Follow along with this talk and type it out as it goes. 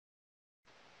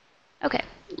Okay,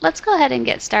 let's go ahead and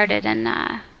get started,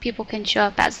 and people can show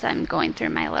up as I'm going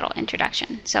through my little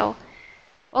introduction. So,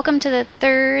 welcome to the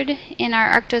third in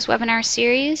our Arctos webinar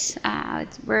series.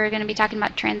 We're going to be talking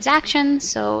about transactions.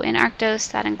 So in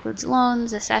Arctos, that includes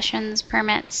loans, accessions,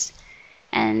 permits.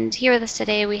 And here with us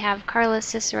today, we have Carla,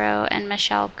 Cicero, and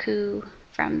Michelle Koo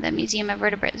from the Museum of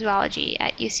Vertebrate Zoology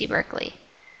at UC Berkeley.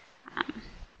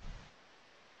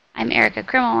 I'm Erica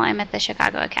Krimmel. I'm at the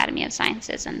Chicago Academy of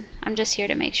Sciences, and I'm just here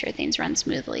to make sure things run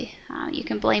smoothly. You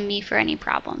can blame me for any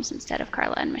problems instead of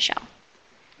Carla and Michelle.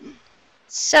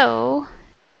 So,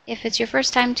 if it's your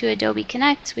first time to Adobe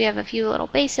Connect, we have a few little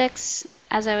basics.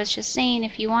 As I was just saying,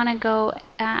 if you want to go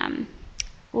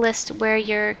list where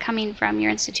you're coming from,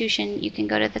 your institution, you can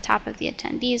go to the top of the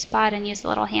attendees pod and use the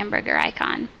little hamburger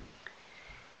icon.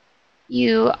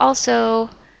 You also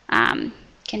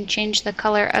can change the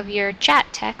color of your chat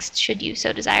text, should you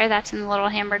so desire. That's in the little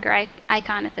hamburger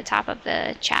icon at the top of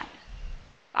the chat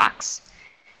box.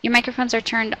 Your microphones are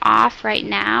turned off right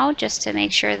now just to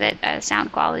make sure that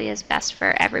sound quality is best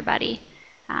for everybody.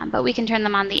 But we can turn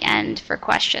them on the end for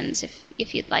questions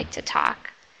if you'd like to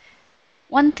talk.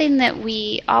 One thing that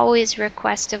we always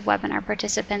request of webinar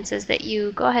participants is that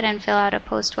you go ahead and fill out a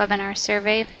post-webinar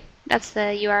survey. That's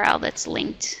the URL that's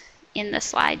linked in the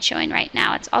slide showing right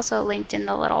now. It's also linked in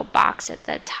the little box at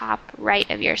the top right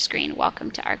of your screen.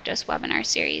 Welcome to Arctos webinar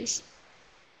series.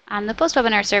 The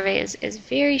post-webinar survey is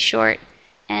very short,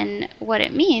 and what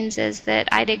it means is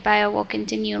that iDigBio will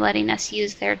continue letting us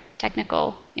use their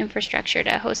technical infrastructure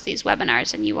to host these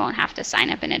webinars, and you won't have to sign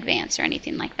up in advance or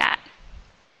anything like that.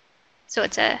 So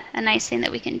it's a nice thing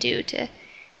that we can do to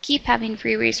keep having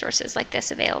free resources like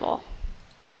this available.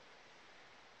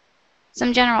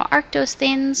 Some general Arctos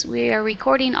things. We are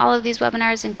recording all of these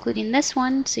webinars, including this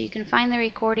one, so you can find the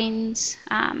recordings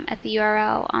at the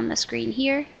URL on the screen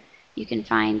here. You can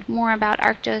find more about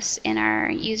Arctos in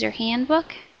our user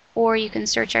handbook, or you can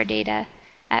search our data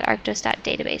at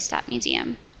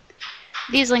arctos.database.museum.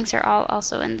 These links are all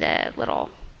also in the little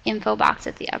info box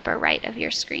at the upper right of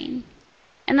your screen.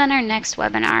 And then our next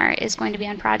webinar is going to be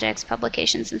on projects,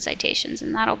 publications, and citations,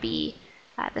 and that'll be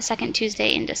the second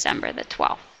Tuesday in December, the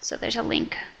 12th. So there's a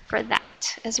link for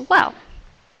that as well.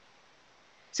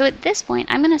 So at this point,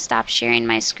 I'm going to stop sharing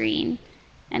my screen,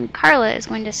 and Carla is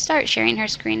going to start sharing her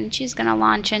screen, and she's going to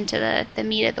launch into the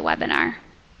meat of the webinar.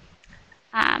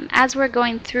 As we're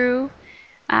going through,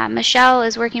 Michelle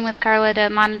is working with Carla to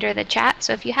monitor the chat,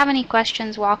 so if you have any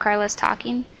questions while Carla's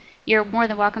talking, you're more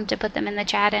than welcome to put them in the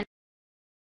chat, and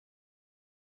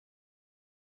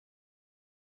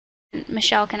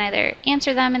Michelle can either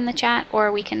answer them in the chat,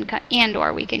 or we can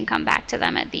come back to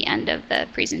them at the end of the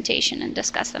presentation and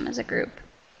discuss them as a group.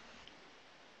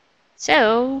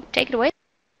 So, take it away.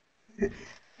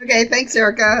 Okay, thanks,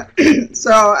 Erica.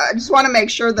 So I just want to make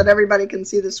sure that everybody can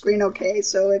see the screen okay.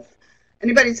 So if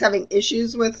anybody's having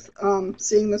issues with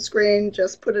seeing the screen,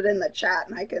 just put it in the chat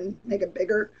and I can make it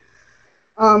bigger.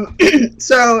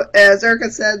 So as Erica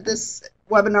said, this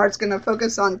webinar is going to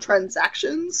focus on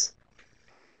transactions,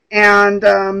 and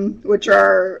which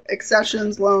are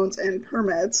accessions, loans, and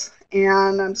permits.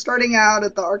 And I'm starting out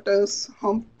at the Arctos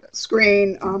home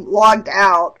screen, logged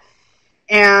out.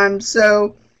 And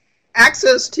so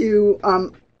access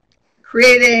to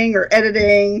creating or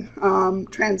editing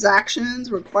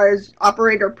transactions requires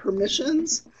operator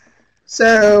permissions.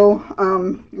 So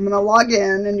I'm going to log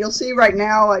in, and you'll see right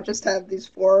now I just have these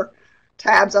 4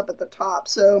 tabs up at the top.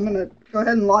 So I'm going to go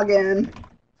ahead and log in.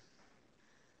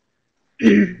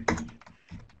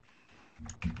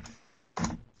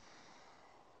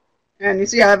 And you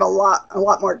see I have a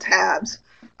lot more tabs.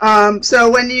 So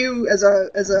when you, as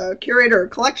a curator or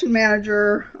collection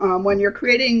manager, when you're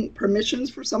creating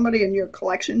permissions for somebody in your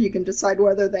collection, you can decide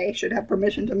whether they should have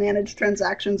permission to manage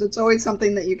transactions. It's always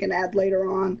something that you can add later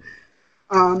on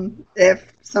as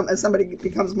somebody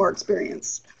becomes more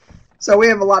experienced. So we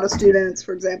have a lot of students,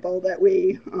 for example, that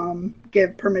we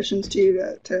give permissions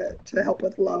to help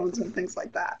with loans and things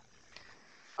like that.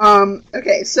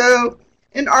 Okay, so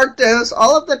in Arctos,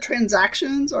 all of the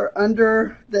transactions are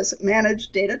under this Manage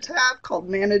Data tab called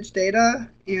Manage Data,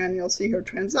 and you'll see here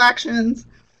transactions,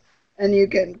 and you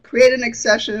can create an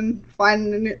accession,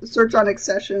 search on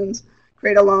accessions,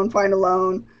 create a loan, find a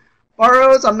loan.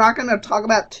 Borrows, I'm not going to talk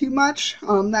about too much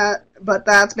on that, but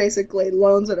that's basically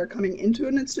loans that are coming into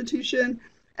an institution,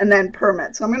 and then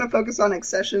permits. So I'm going to focus on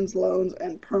accessions, loans,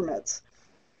 and permits.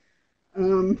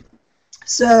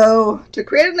 So to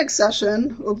create an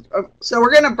accession, so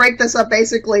we're going to break this up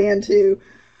basically into,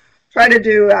 try to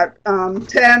do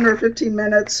 10 or 15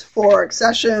 minutes for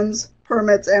accessions,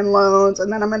 permits, and loans,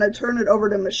 and then I'm going to turn it over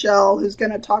to Michelle, who's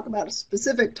going to talk about a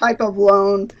specific type of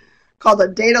loan called a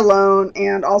data loan,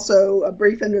 and also a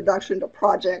brief introduction to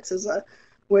projects,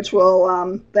 which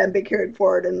will then be carried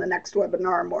forward in the next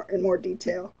webinar in more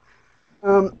detail.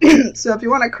 So if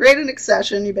you want to create an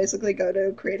accession, you basically go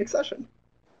to Create Accession.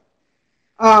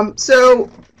 So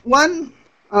one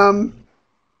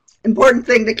important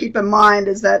thing to keep in mind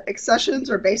is that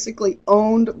accessions are basically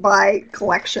owned by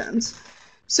collections.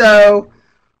 So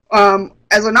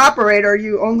as an operator,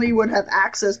 you only would have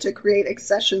access to create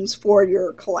accessions for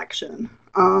your collection.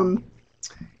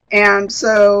 And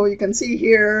so you can see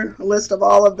here a list of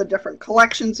all of the different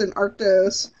collections in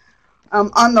Arctos.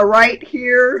 On the right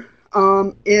here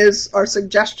is our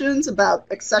suggestions about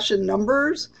accession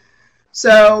numbers.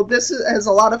 So this has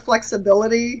a lot of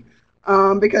flexibility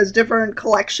because different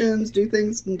collections do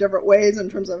things in different ways in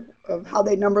terms of how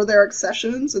they number their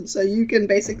accessions. And so you can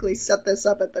basically set this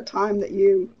up at the time that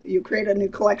you create a new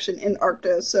collection in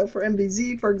Arctos. So for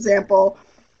MVZ, for example,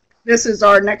 this is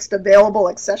our next available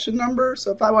accession number.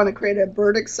 So if I want to create a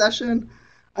bird accession,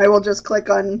 I will just click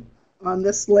on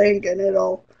this link and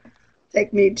it'll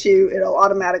take me to, it'll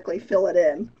automatically fill it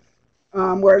in.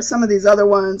 Whereas some of these other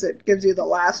ones, it gives you the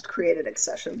last created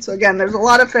accession. So again, there's a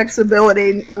lot of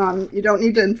flexibility. You don't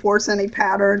need to enforce any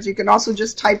patterns. You can also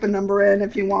just type a number in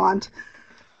if you want,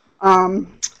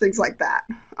 things like that.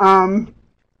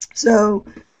 So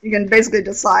you can basically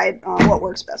decide what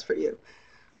works best for you.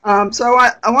 So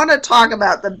I want to talk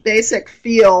about the basic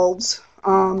fields.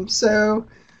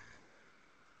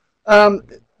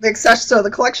 The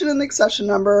collection and the accession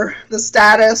number, the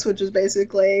status, which is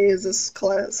basically, is this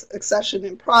accession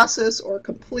in process or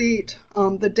complete,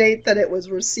 the date that it was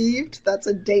received, that's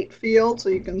a date field, so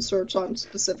you can search on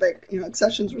specific,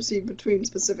 accessions received between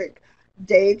specific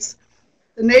dates.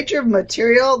 The nature of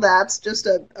material, that's just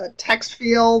a text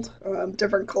field.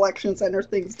 Different collections enter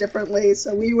things differently,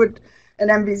 so we would, at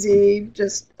MVZ,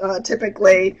 just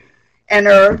typically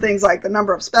enter things like the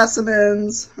number of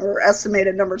specimens or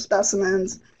estimated number of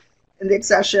specimens in the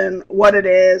accession, what it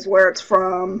is, where it's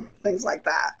from, things like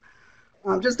that.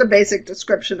 Just a basic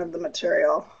description of the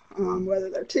material, whether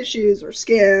they're tissues or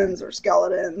skins or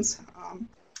skeletons.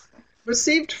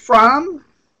 Received from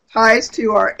ties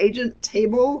to our agent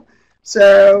table.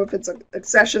 So if it's an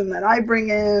accession that I bring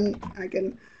in, I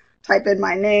can type in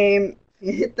my name.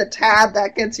 You hit the tab,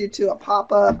 that gets you to a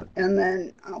pop-up, and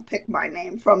then I'll pick my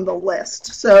name from the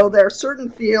list. So there are certain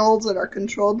fields that are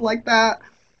controlled like that,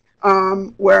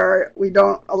 where we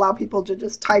don't allow people to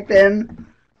just type in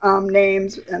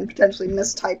names and potentially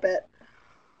mistype it.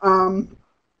 And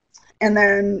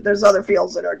then there's other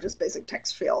fields that are just basic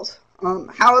text fields.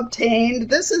 How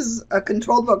obtained? This is a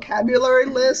controlled vocabulary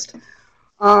list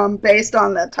based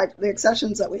on the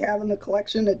accessions that we have in the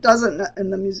collection. It doesn't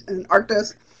in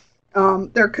Arctos.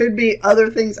 There could be other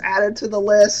things added to the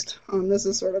list. This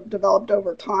is sort of developed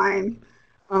over time.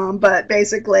 But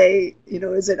basically,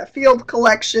 is it a field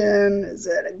collection? Is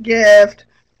it a gift?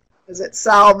 Is it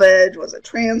salvage? Was it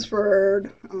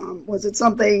transferred? Was it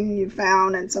something you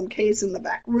found in some case in the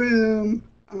back room?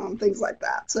 Things like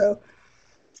that. So,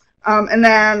 and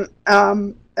then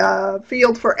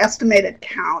field for estimated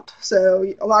count. So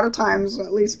a lot of times,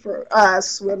 at least for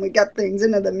us, when we get things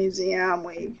into the museum,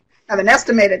 we have an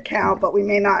estimated count, but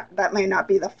that may not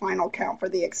be the final count for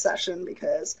the accession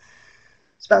because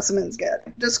specimens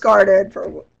get discarded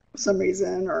for some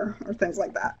reason or things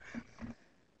like that.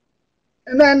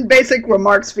 And then basic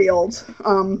remarks fields,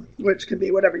 which can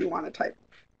be whatever you want to type.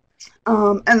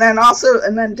 And then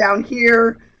down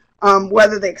here,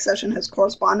 whether the accession has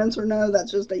correspondence or no,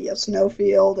 that's just a yes/no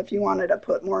field. If you wanted to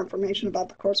put more information about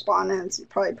the correspondence, you'd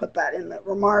probably put that in the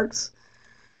remarks.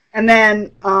 And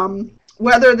then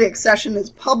whether the accession is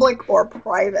public or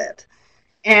private.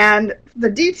 And the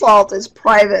default is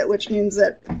private, which means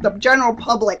that the general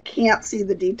public can't see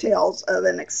the details of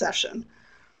an accession.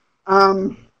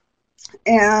 But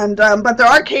there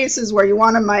are cases where you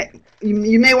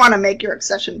may want to make your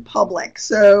accession public.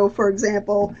 So, for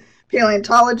example,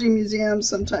 paleontology museums,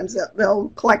 sometimes they'll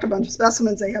collect a bunch of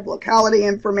specimens. They have locality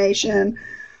information.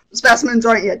 The specimens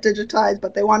aren't yet digitized,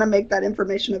 but they want to make that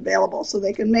information available so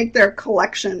they can make their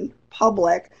collection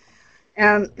public.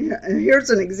 And here's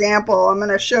an example. I'm going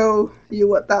to show you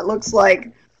what that looks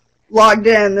like logged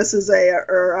in. This is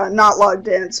not logged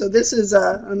in. So this is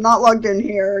I'm not logged in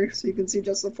here, so you can see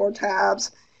just the 4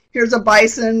 tabs. Here's a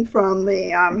bison from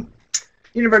the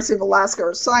University of Alaska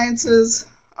Earth Sciences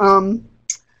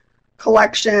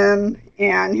collection,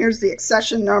 and here's the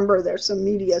accession number. There's some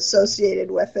media associated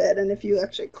with it, and if you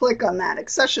actually click on that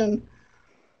accession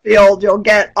field, you'll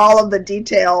get all of the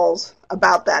details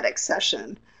about that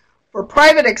accession. For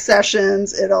private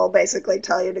accessions, it'll basically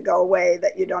tell you to go away,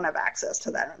 that you don't have access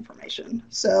to that information.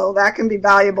 So that can be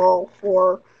valuable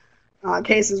for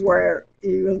cases where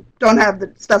you don't have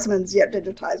the specimens yet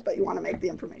digitized, but you want to make the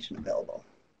information available.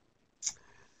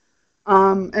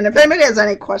 And if anybody has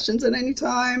any questions at any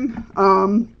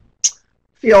time,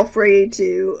 feel free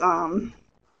to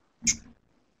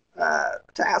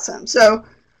ask them. So,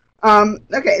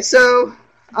 okay, so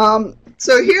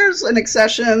here's an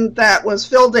accession that was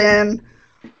filled in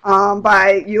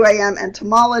by UAM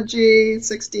entomology,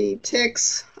 60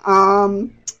 ticks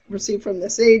received from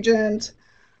this agent.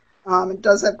 It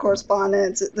does have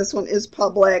correspondence. This one is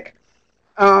public.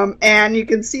 And you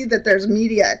can see that there's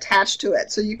media attached to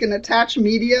it. So you can attach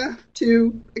media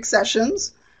to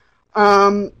accessions.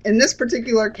 In this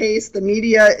particular case, the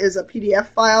media is a PDF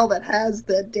file that has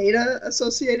the data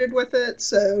associated with it.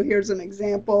 So here's an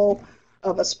example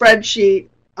of a spreadsheet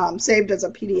saved as a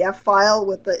PDF file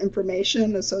with the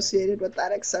information associated with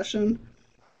that accession.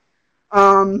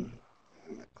 I'm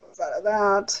going to close out of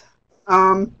that.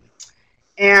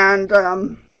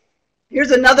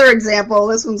 Here's another example.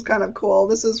 This one's kind of cool.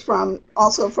 This is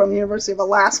also from the University of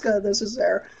Alaska. This is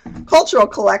their cultural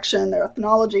collection, their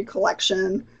ethnology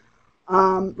collection,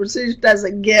 received as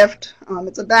a gift.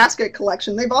 It's a basket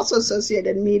collection. They've also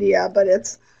associated media, but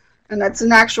it's an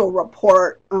actual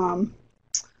report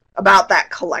about that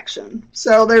collection.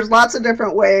 So there's lots of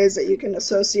different ways that you can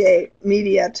associate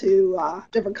media to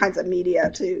different kinds of media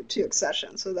to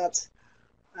accession. So that's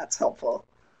helpful.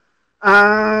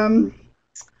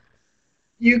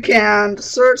 You can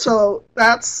search, so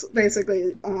that's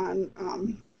basically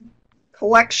on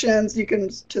collections. You can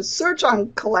to search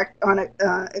on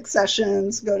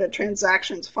accessions, go to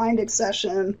transactions, find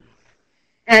accession,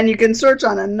 and you can search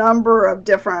on a number of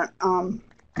different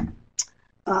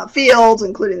fields,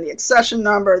 including the accession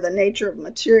number, the nature of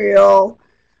material,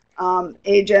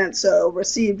 agent, so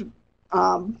received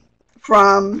from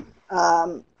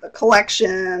the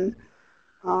collection,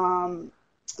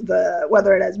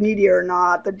 whether it has media or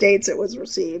not, the dates it was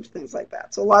received, things like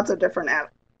that. So lots of different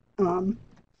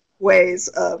ways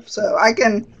of, so I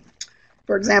can,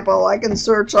 for example, I can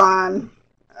search on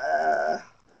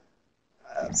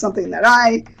something that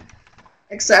I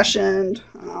accessioned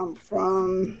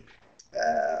from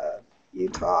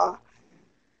Utah,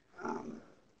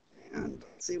 and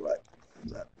see what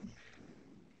comes up.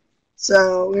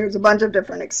 So here's a bunch of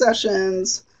different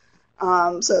accessions.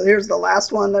 So here's the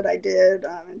last one that I did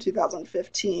in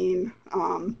 2015.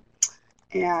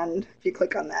 And if you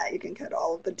click on that, you can get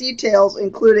all of the details,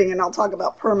 including, and I'll talk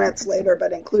about permits later,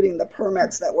 but including the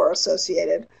permits that were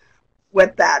associated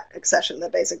with that accession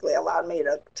that basically allowed me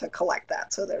to collect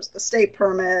that. So there's the state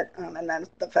permit and then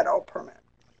the federal permit.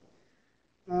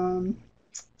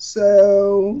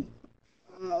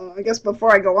 I guess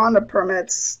before I go on to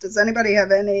permits, does anybody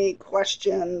have any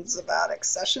questions about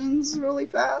accessions really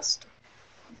fast?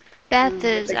 Beth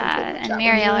and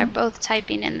Mariel are both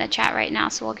typing in the chat right now,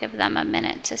 so we'll give them a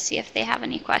minute to see if they have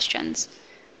any questions.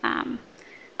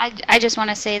 I just want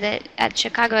to say that at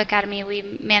Chicago Academy,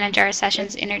 we manage our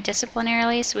accessions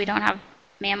interdisciplinarily, so we don't have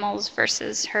mammals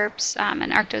versus herps,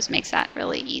 and Arctos makes that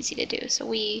really easy to do.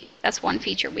 So that's one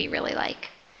feature we really like.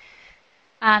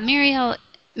 Mariel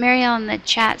in the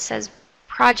chat says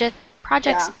projects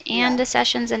and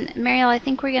accessions, and Mariel, I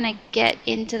think we're going to get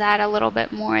into that a little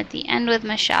bit more at the end with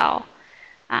Michelle,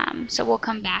 so we'll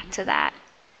come back to that.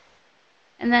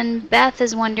 And then Beth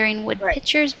is wondering, would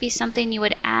pictures be something you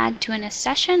would add to an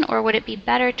accession, or would it be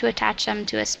better to attach them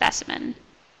to a specimen?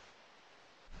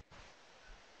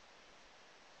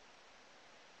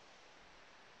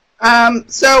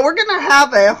 So we're going to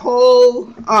have a whole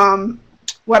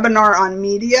webinar on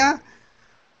media,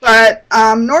 but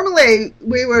normally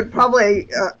we would probably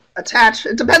attach,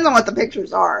 it depends on what the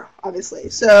pictures are, obviously.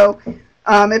 So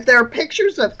if there are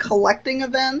pictures of collecting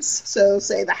events, so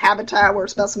say the habitat where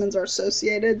specimens are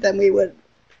associated, then we would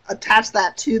attach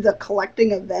that to the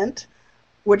collecting event,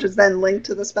 which is then linked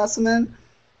to the specimen.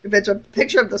 If it's a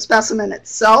picture of the specimen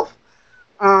itself,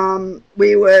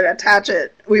 we would attach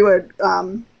it, we would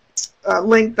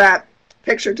link that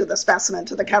picture to the specimen,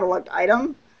 to the cataloged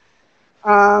item.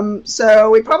 So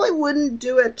we probably wouldn't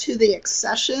do it to the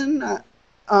accession,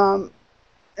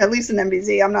 at least in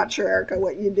MBZ. I'm not sure, Erica,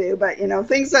 what you do, but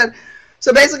things that,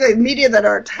 so basically media that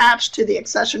are attached to the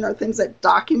accession are things that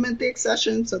document the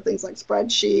accession, so things like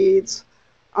spreadsheets,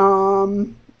 or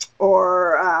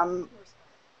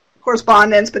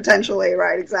correspondence potentially,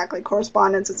 right? Exactly.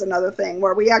 Correspondence is another thing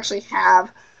where we actually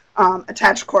have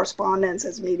attached correspondence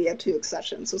as media to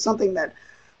accession. So something that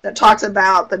talks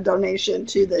about the donation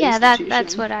to the institution.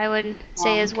 That's what I would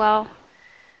say as well.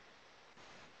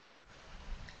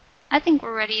 I think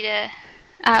we're ready to.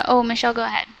 Oh, Michelle, go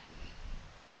ahead.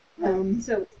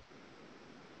 So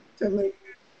Certainly.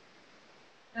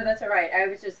 no, that's all right. I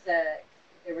was just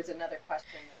there was another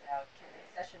question about can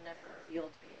the session number field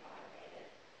be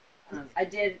automated? I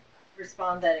did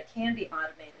respond that it can be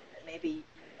automated, but maybe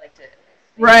you'd like to expand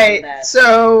on Right. that.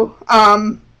 So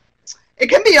it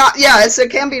can be, yes,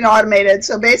 it can be automated.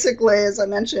 So basically, as I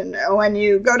mentioned, when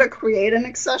you go to create an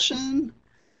accession,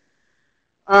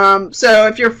 so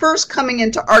if you're first coming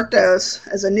into Arctos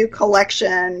as a new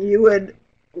collection, you would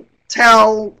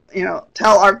tell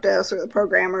Arctos or the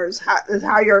programmers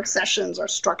how your accessions are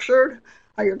structured,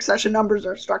 how your accession numbers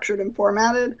are structured and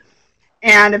formatted.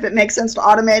 And if it makes sense to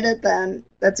automate it, then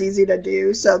that's easy to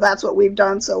do. So that's what we've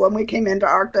done. So when we came into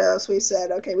Arctos, we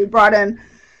said, okay, we brought in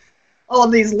all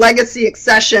of these legacy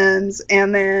accessions,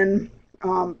 and then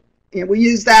we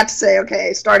use that to say,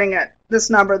 okay, starting at this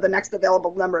number, the next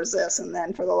available number is this, and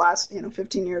then for the last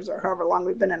 15 years or however long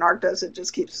we've been in Arctos, it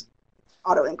just keeps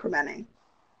auto incrementing.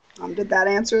 Did that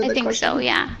answer the question? I think so,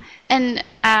 yeah. And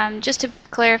just to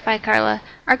clarify, Carla,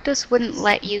 Arctos wouldn't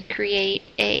let you create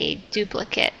a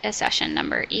duplicate accession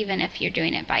number even if you're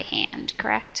doing it by hand,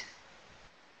 correct?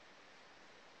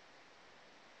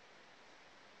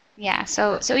 Yeah,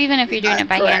 so even if you're doing it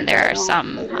by hand, there are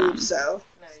some. So.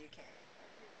 No, you can't.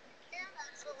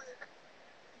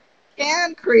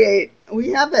 Can create. We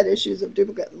have had issues of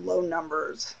duplicate low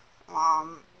numbers.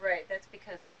 Right. That's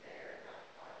because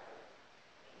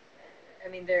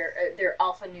they're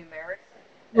alphanumeric.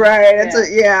 Right.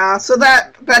 It's So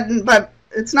that, but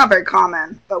it's not very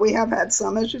common. But we have had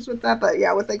some issues with that. But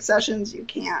yeah, with accessions, you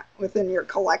can't within your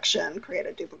collection create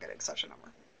a duplicate accession number.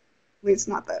 At least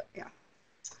not that. Yeah.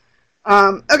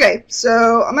 Okay,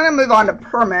 so I'm going to move on to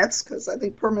permits because I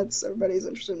think permits, everybody's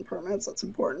interested in permits. That's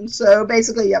important. So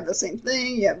basically, you have the same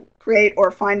thing. You have create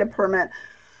or find a permit.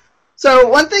 So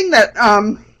one thing that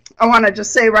I want to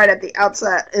just say right at the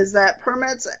outset is that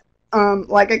permits,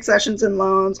 like accessions and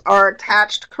loans, are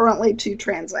attached currently to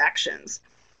transactions.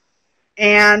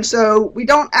 And so we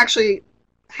don't actually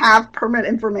have permit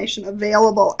information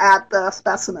available at the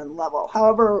specimen level.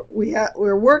 However,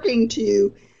 we're working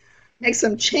to make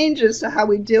some changes to how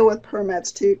we deal with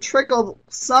permits to trickle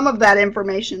some of that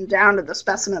information down to the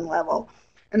specimen level.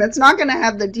 And it's not going to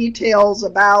have the details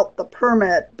about the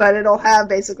permit, but it'll have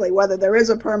basically whether there is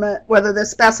a permit, whether the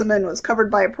specimen was covered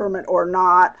by a permit or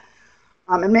not,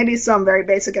 and maybe some very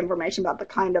basic information about the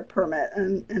kind of permit.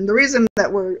 And the reason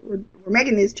that we're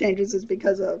making these changes is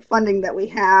because of funding that we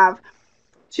have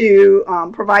to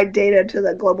provide data to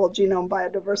the Global Genome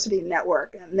Biodiversity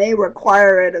Network, and they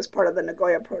require it as part of the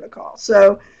Nagoya Protocol.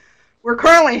 So we're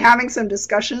currently having some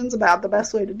discussions about the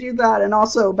best way to do that, and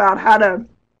also about how to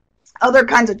other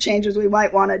kinds of changes we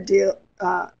might want to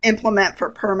implement for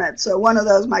permits. So one of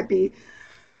those might be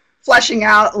fleshing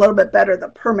out a little bit better the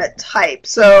permit type.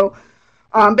 So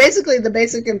basically, the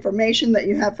basic information that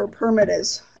you have for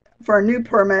a new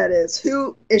permit is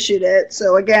who issued it.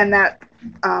 So again, that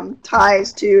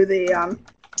ties to the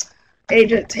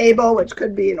agent table, which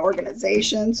could be an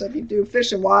organization. So if you do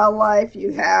fish and wildlife,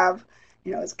 you have,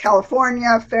 is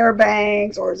California,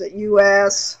 Fairbanks, or is it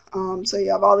U.S.? So you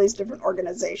have all these different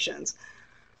organizations.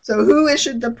 So who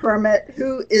issued the permit,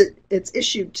 who it's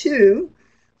issued to,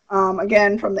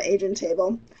 again, from the agent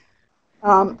table.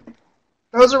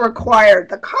 Those are required.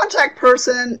 The contact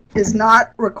person is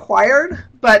not required,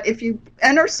 but if you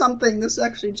enter something, this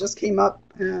actually just came up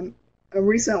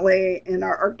recently in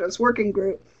our Arctos working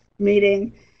group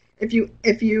meeting. If you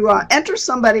enter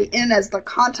somebody in as the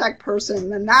contact person,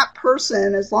 then that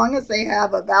person, as long as they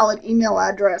have a valid email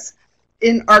address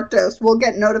in Arctos, will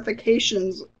get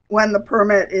notifications when the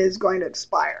permit is going to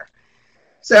expire.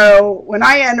 So when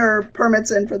I enter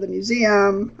permits in for the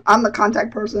museum, I'm the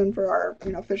contact person for our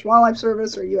Fish and Wildlife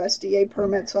Service or USDA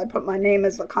permit. So I put my name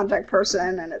as the contact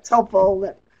person, and it's helpful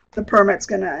that the permit's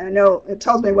going to, I know it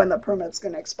tells me when the permit's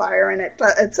going to expire, and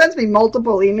it sends me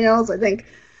multiple emails. I think,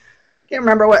 I can't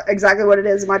remember exactly what it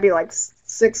is. It might be like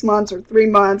 6 months or 3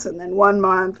 months, and then 1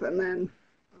 month, and then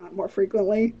more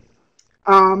frequently.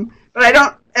 But I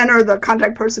don't enter the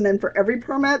contact person in for every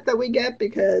permit that we get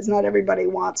because not everybody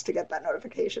wants to get that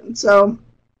notification. So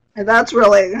that's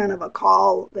really kind of a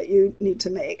call that you need to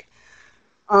make.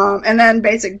 And then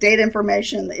basic date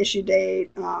information, the issue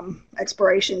date,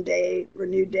 expiration date,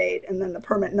 renew date, and then the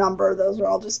permit number. Those are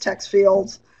all just text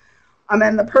fields.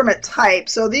 And the permit type.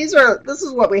 So this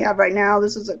is what we have right now.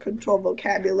 This is a controlled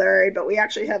vocabulary, but we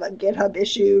actually have a GitHub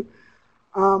issue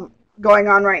going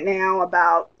on right now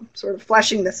about sort of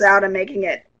fleshing this out and making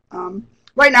it.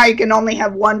 Right now you can only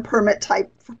have one permit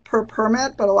type per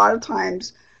permit, but a lot of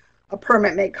times a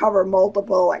permit may cover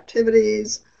multiple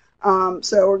activities.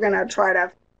 So we're going to try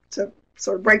to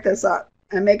sort of break this up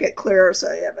and make it clearer.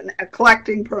 So you have a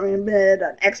collecting permit,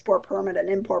 an export permit, an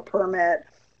import permit,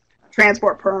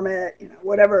 transport permit,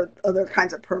 whatever other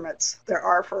kinds of permits there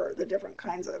are for the different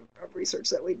kinds of research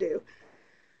that we do.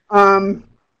 Let's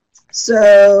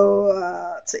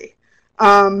see.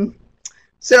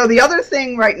 So the other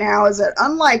thing right now is that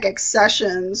unlike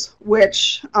accessions,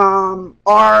 which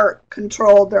are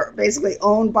controlled, they're basically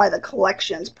owned by the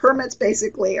collections. Permits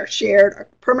basically are shared.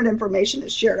 Permit information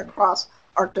is shared across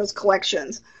Arctos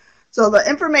collections. So the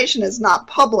information is not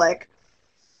public,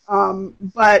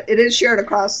 but it is shared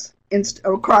across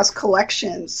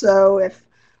collections. So if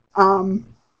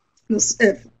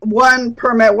one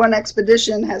permit, one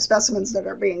expedition has specimens that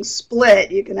are being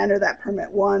split, you can enter that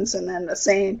permit once, and then the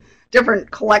same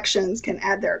different collections can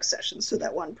add their accessions to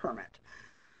that one permit.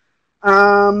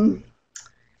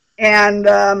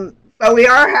 But we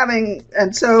are having,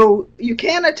 and so you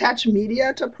can attach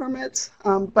media to permits,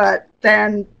 but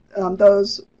then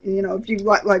those, if you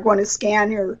want to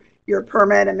scan your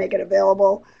permit and make it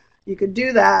available, you could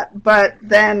do that, but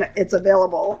then it's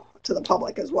available to the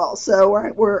public as well.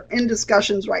 So we're in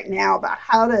discussions right now about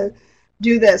how to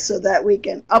do this so that we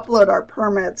can upload our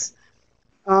permits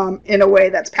in a way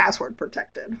that's password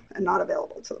protected and not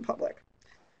available to the public.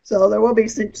 So there will be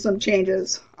some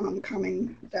changes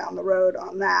coming down the road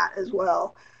on that as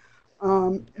well.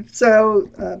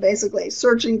 Basically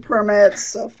searching permits,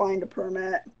 so find a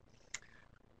permit.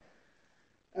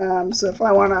 So if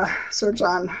I want to search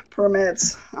on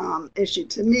permits issued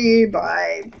to me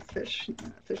by Fish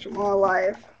and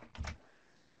Wildlife,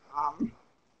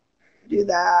 do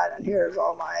that, and here's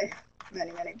all my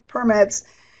many permits.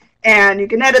 And you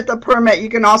can edit the permit. You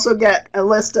can also get a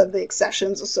list of the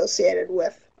accessions associated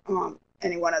with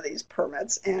any one of these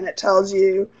permits, and it tells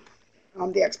you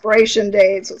the expiration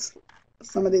dates.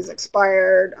 Some of these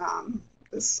expired.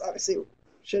 This obviously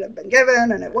should have been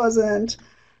given, and it wasn't.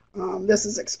 This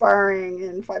is expiring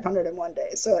in 501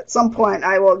 days. So at some point,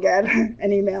 I will get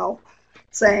an email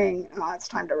saying it's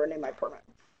time to renew my permit.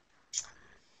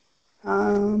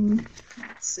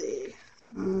 Let's see.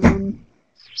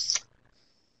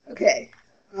 Okay.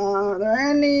 Are there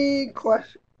any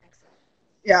questions?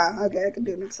 Yeah, okay, I can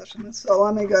do an accession. So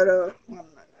let me go to one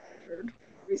that I measured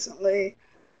recently.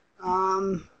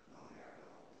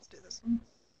 Let's do this one.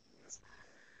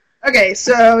 Okay,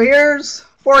 so here's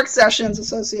 4 accessions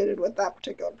associated with that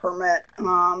particular permit.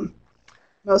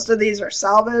 Most of these are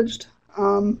salvaged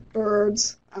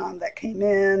birds that came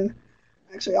in.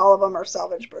 Actually, all of them are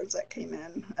salvaged birds that came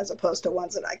in, as opposed to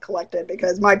ones that I collected,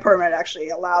 because my permit actually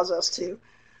allows us to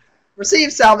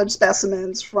receive salvage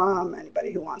specimens from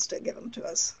anybody who wants to give them to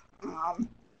us. Let's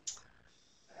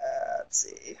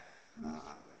see.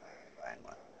 Find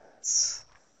one.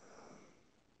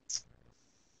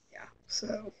 Yeah.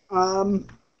 So,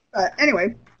 but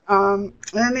anyway,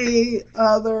 any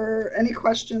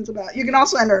questions about? You can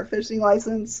also enter a fishing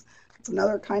license. It's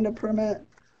another kind of permit.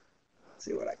 Let's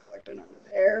see what I collected under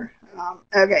there.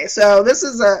 Okay, so this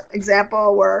is an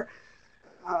example where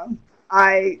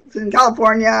in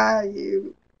California,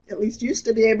 you at least used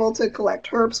to be able to collect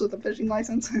herps with a fishing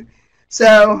license.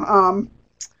 So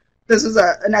this is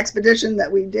an expedition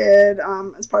that we did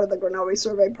as part of the Grenoble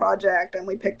Survey project, and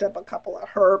we picked up a couple of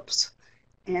herps,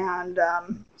 and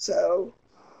so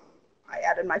I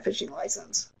added my fishing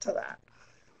license to that.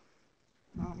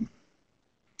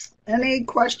 Any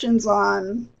questions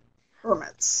on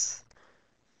permits?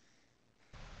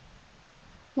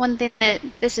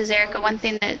 This is Erica. One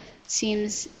thing that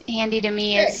seems handy to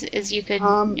me is you could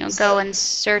go and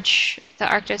search the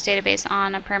Arctos database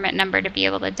on a permit number to be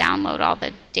able to download all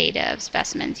the data of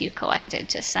specimens you collected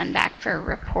to send back for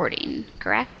reporting,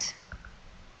 correct?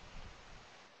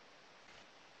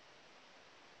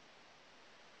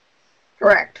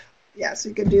 Correct. Yes,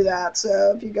 you could do that.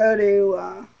 So if you go to,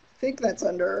 I think that's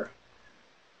under,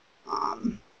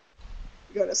 you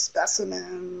go to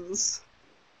specimens.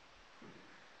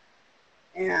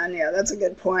 And yeah, that's a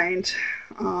good point.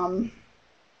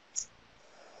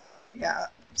 Yeah,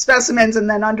 specimens, and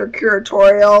then under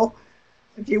curatorial,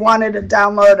 if you wanted to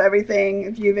download everything,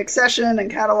 if you've accessioned and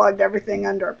cataloged everything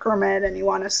under a permit and you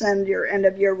want to send your end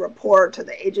of year report to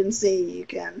the agency, you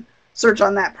can search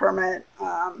on that permit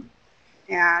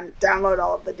and download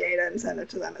all of the data and send it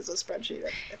to them as a spreadsheet.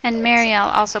 And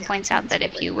Marielle also points out that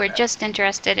if you were just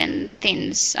interested in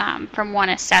things from one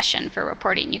accession for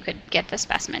reporting, you could get the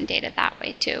specimen data that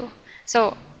way too.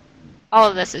 So all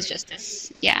of this is just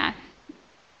this, yeah.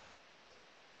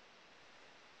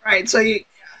 Right. So you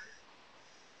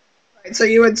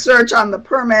would search on the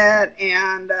permit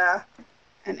and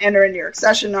enter in your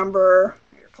accession number,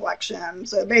 your collection.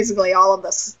 So basically all of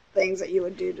the things that you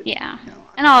would do to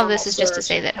and all of this is just to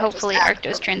say that hopefully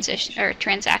Arctos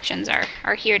transactions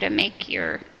are here to make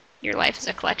your life as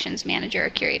a collections manager or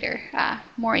curator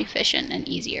more efficient and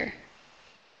easier.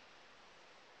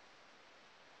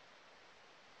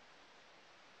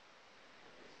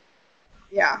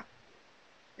 Yeah.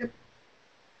 Yep.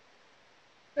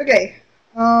 Okay.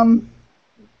 All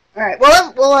right.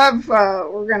 Well,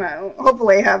 we're gonna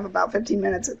hopefully have about 15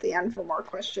 minutes at the end for more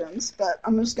questions, but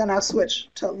I'm just gonna switch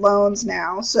to loans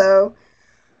now. So,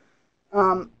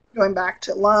 going back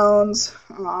to loans.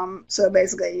 So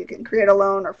basically, you can create a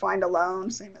loan or find a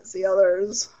loan, same as the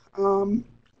others.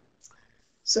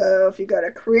 So if you go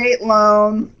to create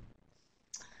loan,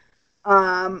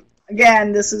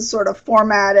 again, this is sort of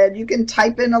formatted. You can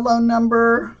type in a loan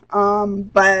number,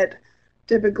 but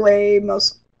typically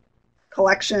most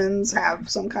collections have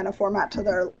some kind of format to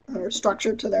their or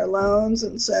structure to their loans,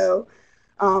 and so,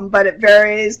 but it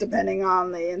varies depending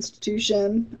on the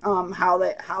institution how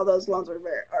those loans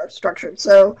are structured.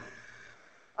 So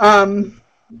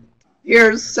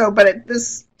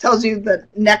this tells you the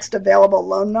next available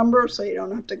loan number, so you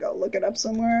don't have to go look it up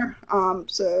somewhere.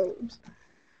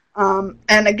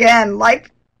 And again,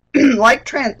 like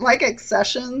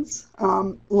accessions,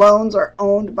 loans are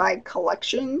owned by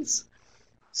collections.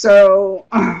 So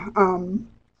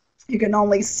you can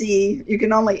only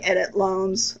edit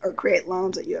loans or create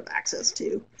loans that you have access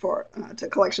to to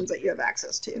collections that you have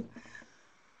access to.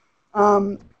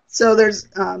 So there's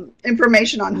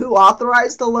information on who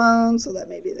authorized the loan, so that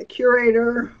may be the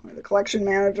curator or the collection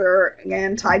manager,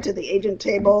 again tied to the agent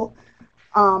table.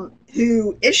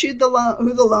 Who issued the loan,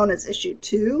 who the loan is issued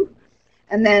to,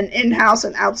 and then in-house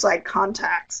and outside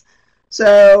contacts.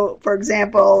 So, for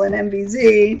example, in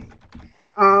MVZ,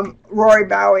 Rory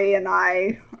Bowie and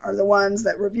I are the ones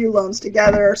that review loans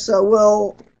together, so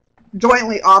we'll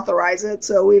jointly authorize it.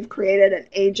 So we've created an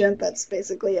agent that's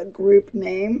basically a group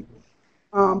name,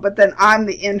 but then I'm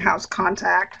the in-house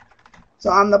contact. So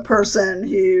I'm the person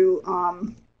who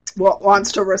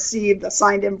wants to receive the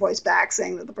signed invoice back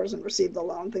saying that the person received the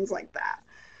loan, things like that.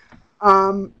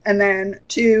 And then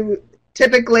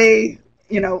typically,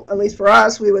 at least for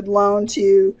us, we would loan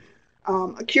to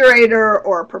a curator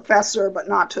or a professor, but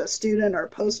not to a student or a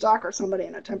postdoc or somebody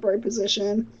in a temporary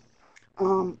position,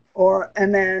 or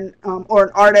an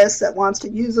artist that wants to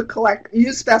use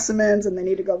specimens and they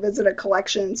need to go visit a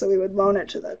collection. So we would loan it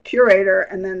to the curator,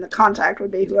 and then the contact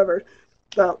would be whoever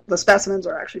the specimens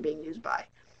are actually being used by.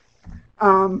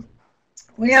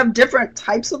 We have different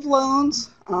types of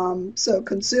loans. So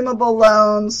consumable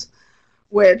loans,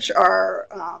 which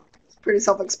are pretty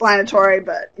self-explanatory,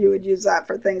 but you would use that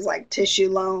for things like tissue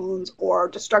loans or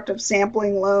destructive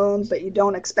sampling loans that you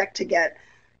don't expect to get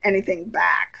anything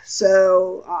back.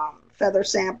 So feather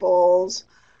samples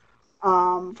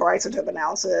for isotope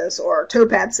analysis, or toe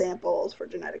pad samples for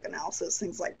genetic analysis,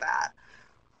 things like that.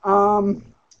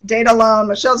 Data loan,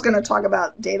 Michelle's going to talk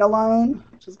about data loan,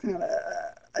 which is kind of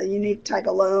a unique type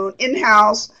of loan.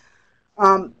 In-house,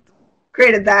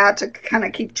 created that to kind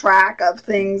of keep track of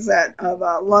things of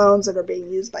loans that are being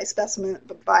used by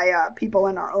people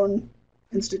in our own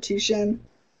institution.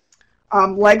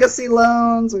 Legacy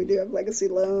loans, we do have legacy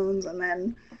loans, and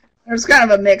then there's kind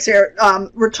of a mix here.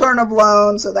 Return of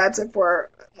loans, so that's if we're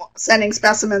sending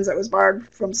specimens that was borrowed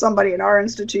from somebody in our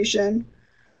institution.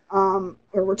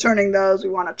 We're returning those, we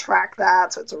want to track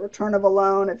that, so it's a return of a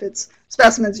loan. If it's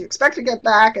specimens you expect to get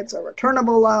back, it's a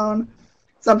returnable loan.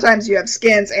 Sometimes you have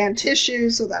skins and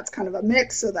tissues, so that's kind of a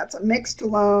mix, so that's a mixed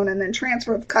loan. And then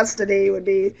transfer of custody would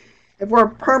be if we're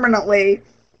permanently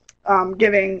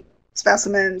giving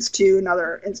specimens to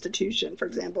another institution. For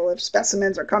example, if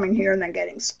specimens are coming here and then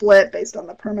getting split based on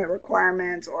the permit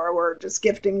requirements, or we're just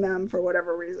gifting them for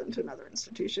whatever reason to another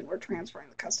institution, we're transferring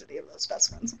the custody of those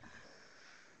specimens.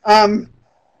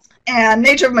 And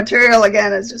nature of material,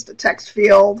 again, is just a text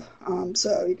field,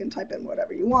 so you can type in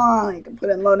whatever you want. You can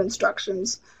put in loan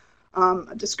instructions,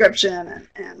 a description,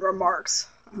 and remarks.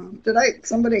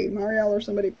 Marielle or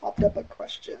somebody popped up a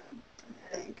question,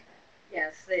 I think.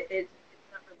 Yes, it's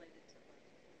not related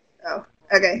Oh,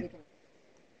 to. okay.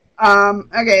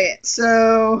 Okay,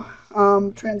 so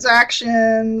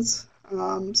transactions.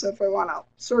 So if I want to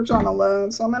search on a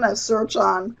loan, so I'm going to search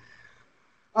on,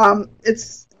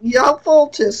 it's helpful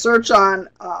to search on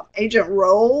agent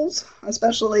roles,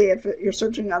 especially if you're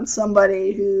searching on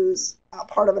somebody who's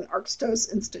part of an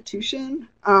Arctos institution.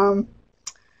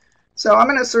 So I'm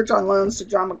going to search on loans to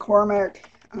John McCormick.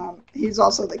 He's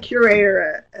also the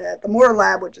curator at the Moore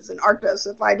Lab, which is in Arctos.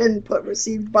 If I didn't put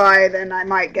received by, then I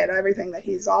might get everything that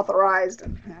he's authorized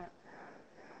and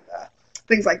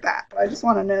things like that. But I just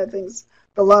want to know things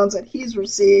the loans that he's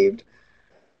received.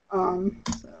 So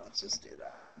let's just do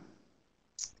that.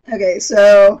 Okay,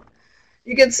 so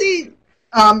you can see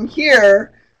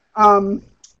here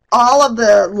all of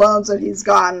the loans that he's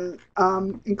gotten,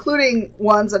 including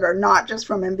ones that are not just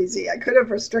from MVZ. I could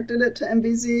have restricted it to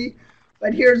MVZ,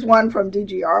 but here's one from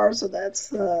DGR, so that's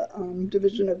the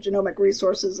Division of Genomic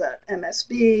Resources at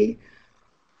MSB.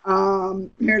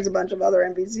 Here's a bunch of other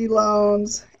MVZ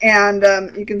loans, and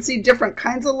you can see different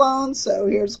kinds of loans. So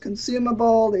here's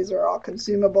consumable. These are all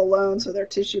consumable loans, so they're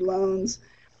tissue loans.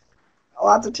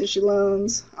 Lots of tissue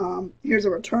loans. Here's a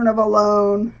returnable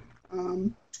loan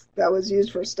that was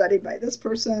used for a study by this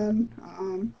person.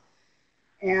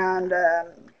 And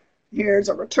here's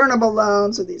a returnable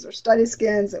loan. So these are study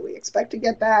skins that we expect to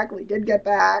get back. We did get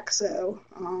back, so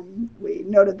we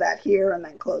noted that here and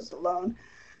then closed the loan.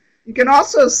 You can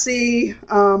also see, you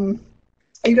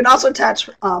can also attach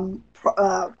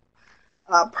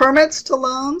permits to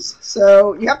loans.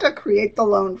 So you have to create the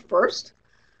loan first.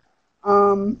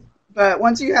 But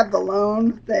once you have the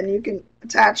loan, then you can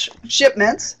attach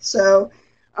shipments. So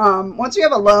once you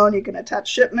have a loan, you can attach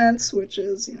shipments, which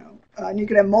is, and you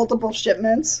can have multiple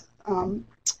shipments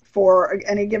for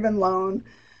any given loan.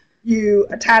 You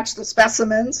attach the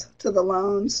specimens to the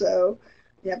loan. So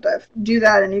you have to do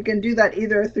that, and you can do that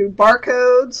either through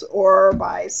barcodes or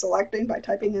by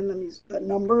typing in the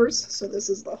numbers. So this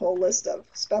is the whole list of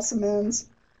specimens.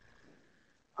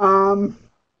 Let's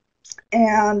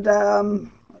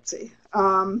see.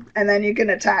 And then you can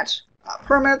attach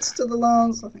permits to the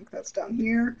loans. I think that's down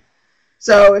here.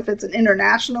 So if it's an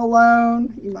international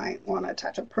loan, you might want to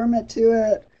attach a permit to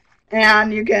it.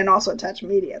 And you can also attach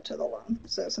media to the loan.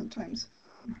 So sometimes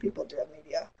people do have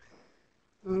media.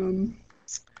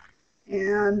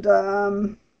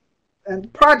 And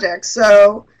projects.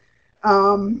 So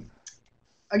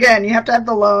again, you have to have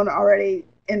the loan already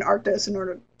in Arctos in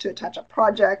order to attach a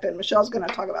project. And Michelle's going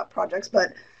to talk about projects,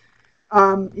 but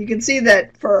you can see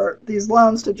that for these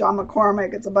loans to John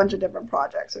McCormick, it's a bunch of different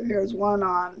projects. So here's one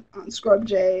on scrub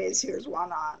jays. Here's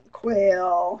one on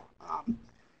quail.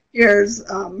 Here's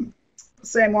the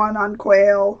same one on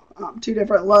quail. 2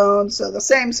 different loans. So the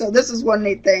same. So this is one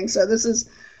neat thing. So this is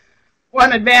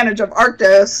one advantage of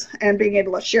Arctos and being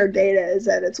able to share data is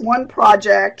that it's one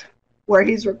project where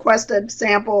he's requested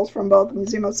samples from both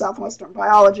Museum of Southwestern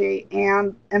Biology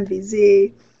and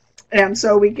MVZ. And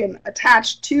so we can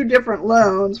attach 2 different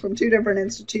loans from 2 different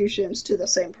institutions to the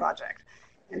same project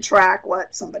and track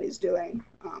what somebody's doing.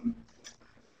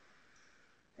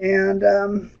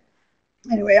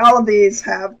 Anyway, all of these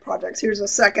have projects. Here's a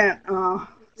second loan.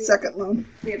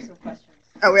 We have some questions.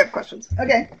 Oh, we have questions.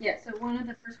 Okay. Yeah, so one of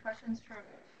the first questions from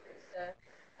Lisa,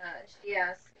 she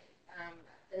asked,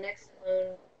 the next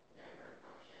loan,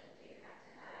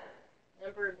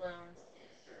 numbered loans,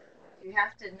 you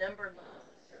have to number loans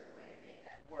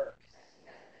that work.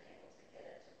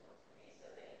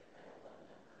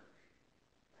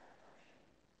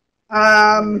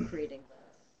 Creating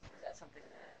loans. Is that something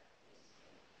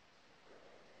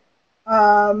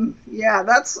yeah,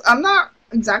 I'm not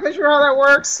exactly sure how that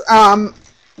works. I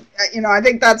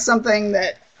think that's something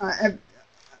that have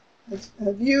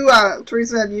you,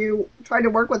 Teresa, have you tried to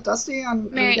work with Dusty on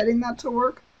getting that to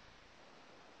work?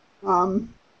 My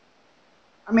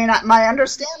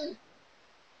understanding.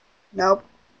 Nope.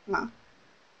 No.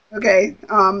 Okay.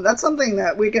 That's something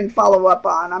that we can follow up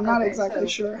on. I'm not exactly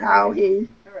sure how he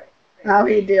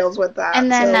deals with that.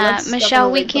 And then so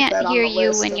Michelle, we can't hear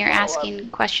you when you're asking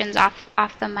questions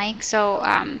off the mic. So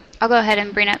I'll go ahead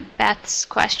and bring up Beth's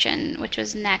question, which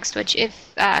was next. Which,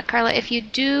 if Carla, if you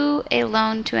do a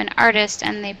loan to an artist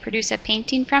and they produce a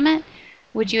painting from it,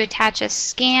 would you attach a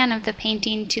scan of the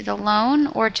painting to the loan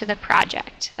or to the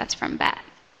project? That's from Beth.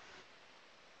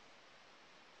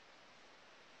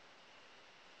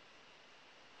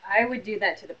 I would do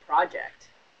that to the project.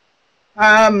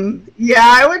 Yeah,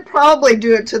 I would probably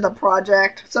do it to the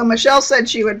project. So Michelle said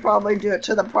she would probably do it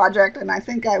to the project, and I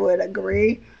think I would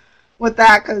agree with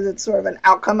that because it's sort of an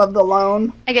outcome of the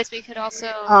loan. I guess we could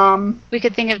also we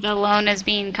could think of the loan as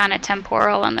being kind of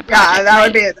temporal, and the project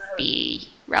that would be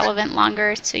relevant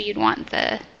longer. So you'd want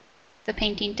the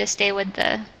painting to stay with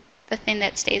the thing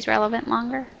that stays relevant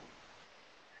longer.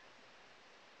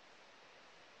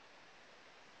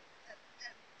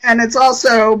 And it's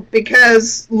also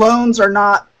because loans are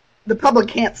not, the public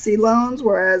can't see loans,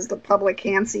 whereas the public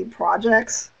can see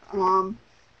projects. That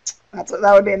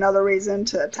would be another reason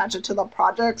to attach it to the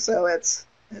project. So it's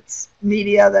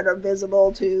media that are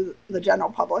visible to the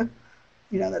general public,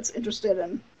 that's interested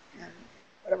in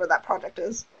whatever that project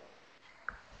is.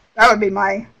 That would be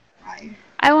my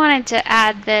I wanted to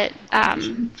add that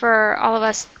for all of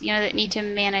us, that need to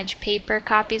manage paper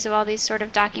copies of all these sort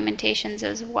of documentations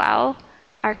as well,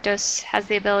 Arctos has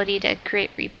the ability to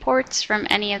create reports from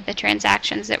any of the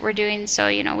transactions that we're doing. So,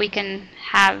 we can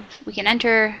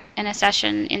enter an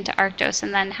accession into Arctos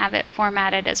and then have it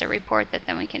formatted as a report that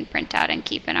then we can print out and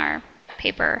keep in our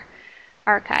paper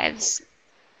archives.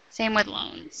 Same with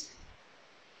loans.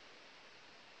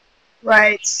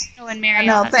 Right. Oh, and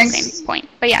Mariel has thanks. the same point.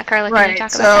 But yeah, Carla, right. Can you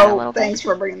talk about that a little bit? Thanks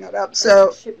for bringing that up.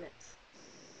 So,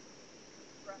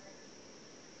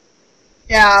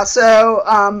 yeah,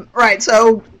 so, right,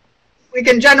 so we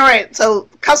can generate,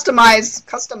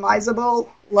 customizable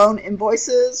loan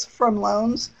invoices from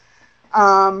loans.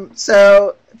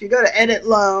 So if you go to edit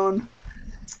loan,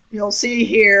 you'll see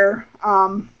here,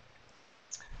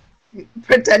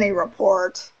 print any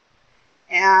report.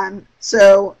 And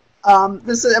so and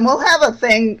we'll have a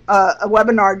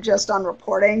webinar just on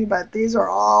reporting, but these are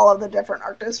all of the different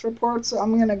Arctos reports. So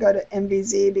I'm going to go to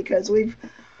MVZ because we've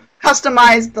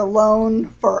customized the loan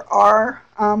for our,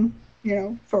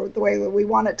 for the way that we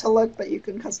want it to look, but you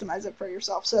can customize it for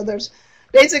yourself. So there's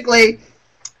basically,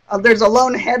 there's a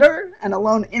loan header and a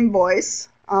loan invoice.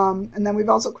 And then we've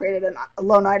also created a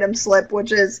loan item slip,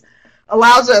 which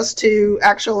allows us to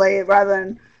actually, rather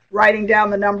than writing down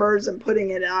the numbers and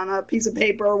putting it on a piece of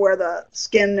paper where the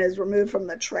skin is removed from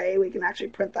the tray, we can actually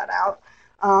print that out.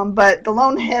 But the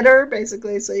loan header,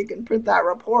 basically, so you can print that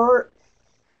report,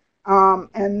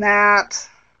 and that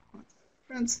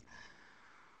prints.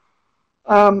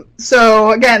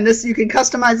 So again, you can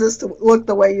customize this to look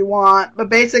the way you want, but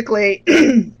basically,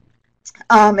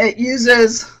 it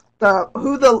uses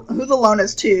who the loan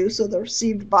is to, so the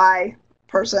received by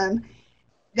person.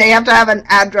 They have to have an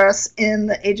address in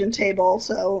the agent table.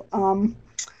 So,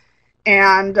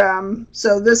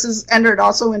 so this is entered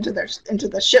also into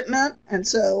the shipment, and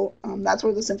so that's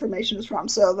where this information is from.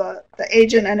 So the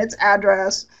agent and its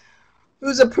address,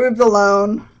 who's approved the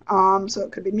loan. So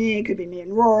it could be me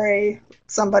and Rory.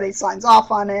 Somebody signs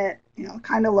off on it.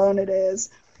 Kind of loan it is,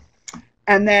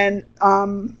 and then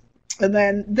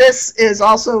this is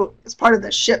also as part of the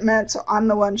shipment. So I'm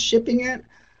the one shipping it.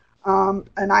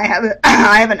 And I have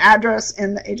an address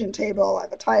in the agent table. I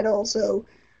have a title, so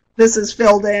this is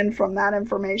filled in from that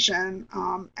information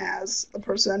as the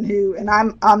person and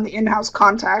I'm the in-house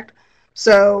contact.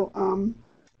 So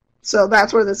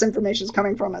that's where this information is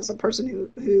coming from, as the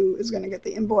person who is going to get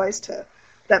the invoice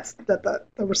that the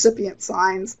recipient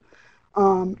signs,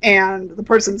 and the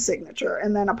person's signature,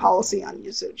 and then a policy on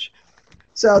usage.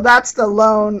 So that's the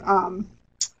loan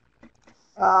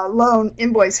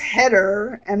invoice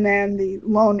header, and then the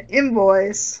loan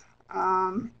invoice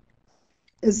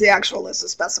is the actual list of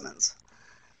specimens.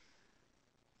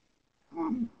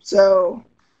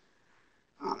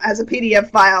 As a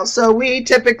PDF file. So we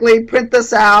typically print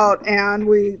this out, and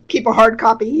we keep a hard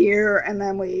copy here, and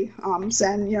then we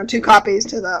send 2 copies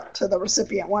to the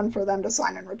recipient, one for them to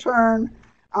sign and return,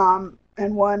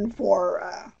 and one for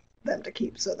them to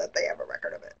keep so that they have a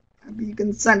record of it. You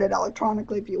can send it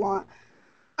electronically if you want.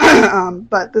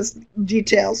 But this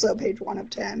details, so page 1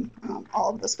 of 10, all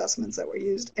of the specimens that were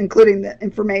used, including the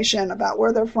information about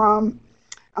where they're from,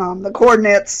 the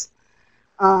coordinates,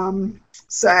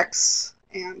 sex,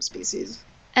 and species.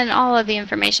 And all of the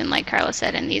information, like Carla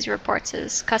said, in these reports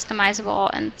is customizable,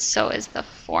 and so is the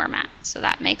format. So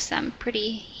that makes them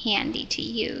pretty handy to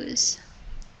use.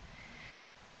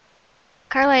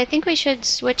 Carla, I think we should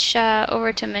switch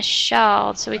over to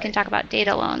Michelle so we can talk about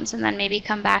data loans, and then maybe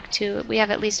come back to, we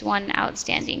have at least one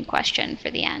outstanding question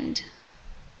for the end.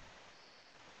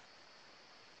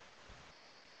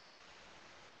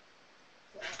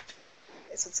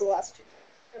 So it's the last 2.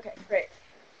 Okay, great.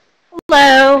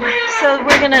 Hello. So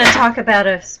we're going to talk about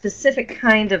a specific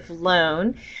kind of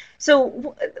loan.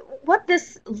 So what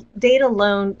this data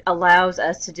loan allows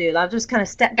us to do, I'll just kind of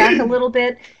step back a little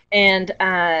bit and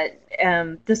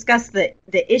discuss the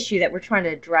issue that we're trying to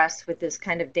address with this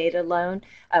kind of data loan,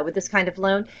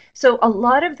 So a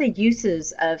lot of the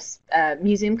uses of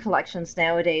museum collections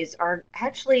nowadays are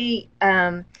actually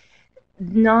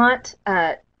not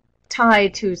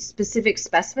tied to specific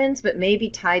specimens, but maybe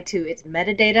tied to its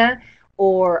metadata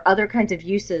or other kinds of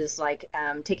uses, like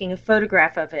taking a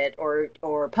photograph of it or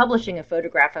publishing a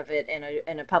photograph of it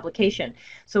in a publication.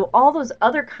 So all those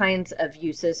other kinds of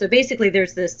uses. So basically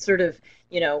there's this sort of,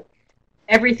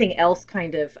 everything else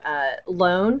kind of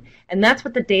loan, and that's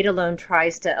what the data loan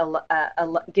tries to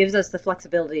gives us the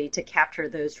flexibility to capture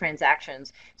those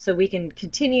transactions, so we can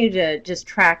continue to just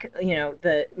track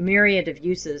the myriad of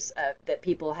uses that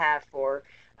people have for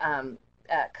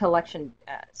collection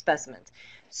specimens.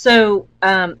 So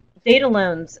data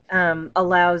loans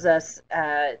allows us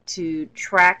to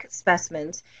track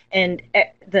specimens, and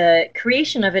the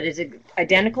creation of it is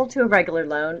identical to a regular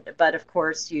loan, but of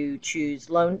course you choose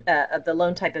the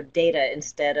loan type of data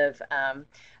instead of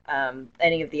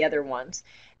any of the other ones.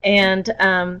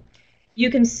 And you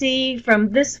can see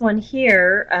from this one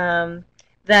here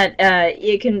that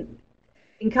it can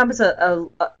encompass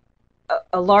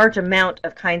a large amount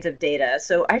of kinds of data.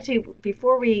 So actually,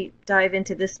 before we dive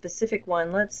into this specific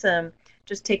one, let's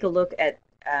just take a look at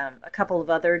a couple of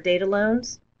other data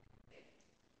loans.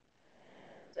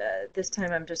 This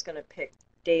time I'm just going to pick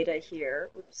data here.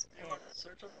 Oops. You want to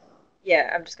search them?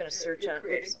 Yeah, I'm just going to search on.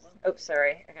 Oops. Oh,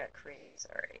 sorry. I got to create.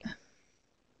 Sorry. I'm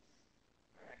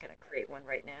not going to create one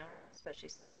right now, especially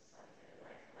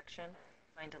selection.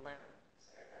 Find a loan.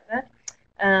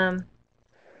 There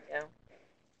we go.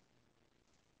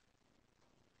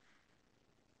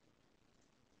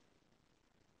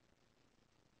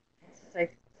 Since I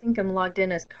think I'm logged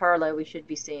in as Carla, we should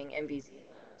be seeing MVZ.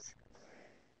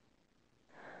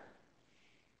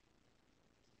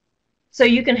 So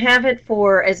you can have it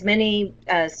for as many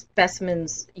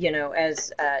specimens,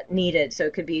 as needed. So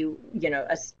it could be,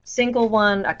 a single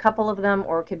one, a couple of them,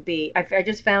 or it could be. I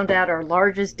just found out our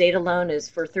largest data loan is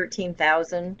for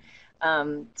 13,000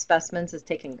 specimens. It's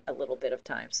taking a little bit of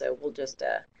time, so we'll just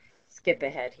skip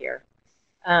ahead here.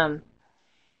 And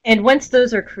once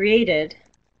those are created,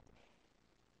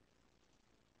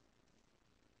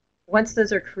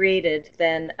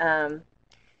 then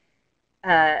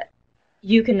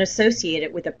you can associate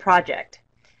it with a project.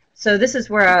 So this is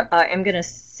where I'm going to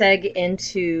seg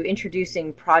into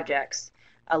introducing projects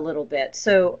a little bit.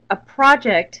 So a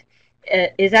project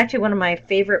is actually one of my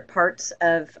favorite parts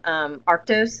of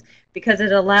Arctos, because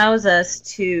it allows us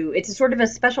to, it's a sort of a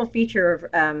special feature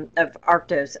of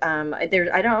Arctos.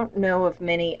 I don't know of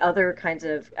many other kinds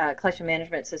of collection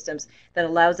management systems that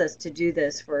allows us to do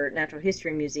this for natural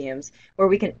history museums, where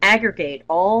we can aggregate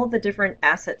all the different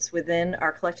assets within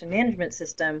our collection management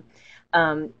system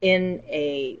for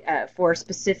a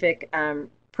specific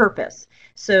purpose.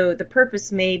 So the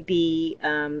purpose may be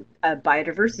a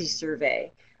biodiversity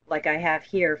survey, like I have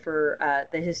here for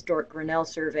the historic Grinnell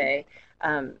survey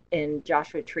in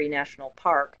Joshua Tree National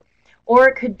Park. Or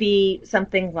it could be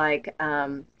something like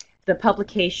the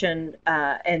publication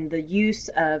and the use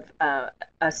of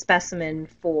a specimen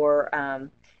for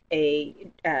a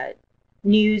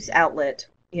news outlet,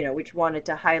 which wanted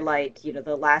to highlight,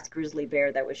 the last grizzly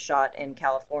bear that was shot in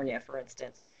California, for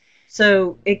instance.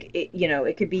 So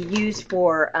it could be used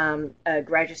for a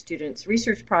graduate student's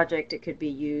research project. It could be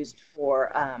used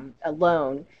for a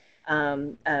loan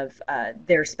of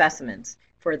their specimens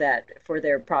for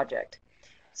their project.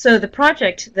 So the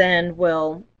project then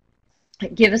will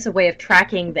give us a way of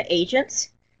tracking the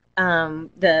agents.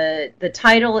 The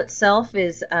title itself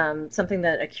is something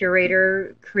that a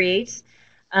curator creates,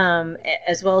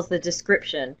 as well as the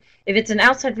description. If it's an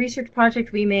outside research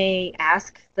project, we may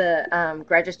ask the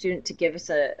graduate student to give us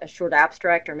a short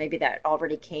abstract, or maybe that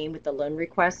already came with the loan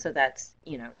request, so that's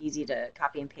easy to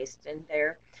copy and paste in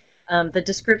there. The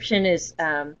description is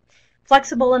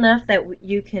flexible enough that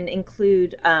you can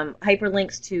include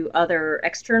hyperlinks to other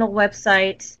external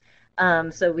websites.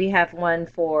 So we have one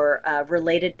for a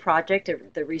related project,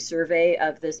 the resurvey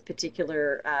of this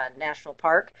particular national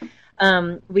park.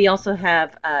 We also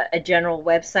have a general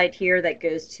website here that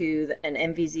goes to an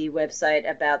MVZ website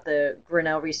about the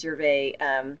Grinnell resurvey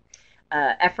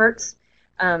efforts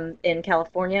in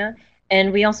California.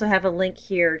 And we also have a link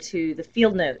here to the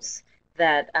field notes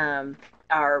that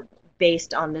are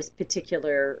based on this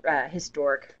particular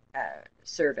historic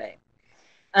survey.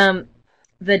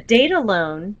 The data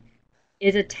loan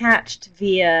is attached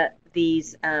via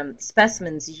these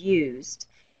specimens used.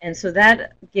 And so that's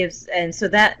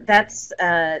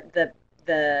the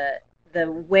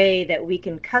way that we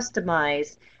can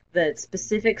customize the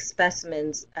specific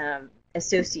specimens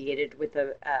associated with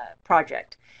a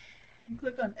project. You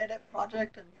click on Edit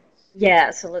Project and.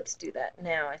 Yeah, so let's do that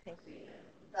now. I think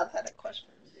Beth had a question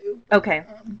too. Okay.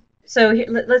 So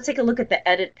let's take a look at the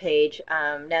edit page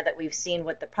now that we've seen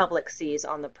what the public sees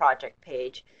on the project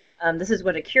page. This is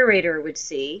what a curator would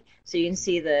see. So you can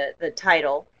see the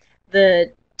title.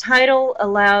 The title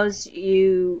allows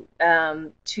you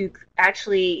to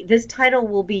actually, this title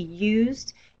will be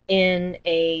used in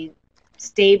a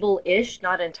stable-ish,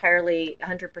 not entirely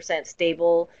 100%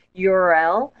 stable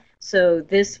URL. So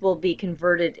this will be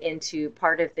converted into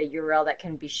part of the URL that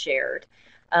can be shared.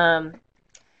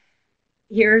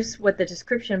 Here's what the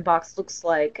description box looks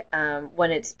like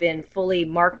when it's been fully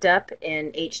marked up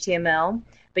in HTML.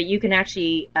 but you can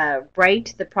actually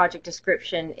write the project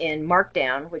description in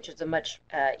Markdown, which is a much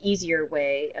easier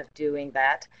way of doing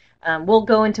that. We'll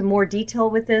go into more detail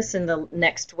with this in the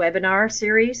next webinar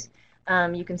series.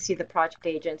 You can see the project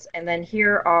agents, and then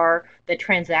here are the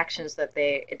transactions that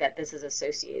this is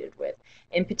associated with.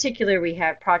 In particular, we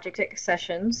have project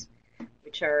accessions,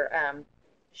 which are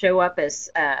show up as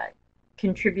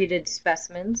contributed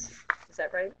specimens. Is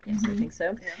that right? Yes, I think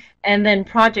so. Yeah. And then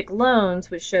project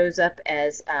loans, which shows up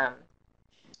as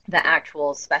the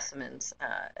actual specimens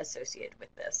associated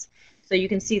with this. So you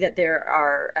can see that there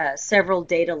are several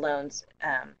data loans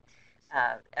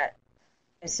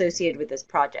associated with this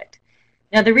project.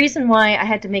 Now, the reason why I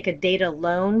had to make a data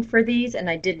loan for these and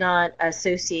I did not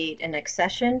associate an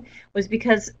accession was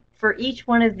because for each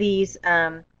one of these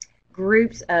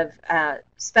groups of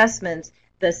specimens,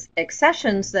 the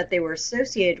accessions that they were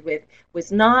associated with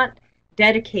was not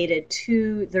dedicated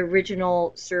to the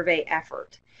original survey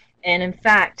effort. And in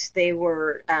fact, they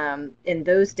were, in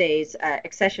those days,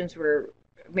 accessions were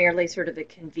merely sort of a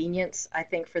convenience, I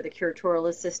think, for the curatorial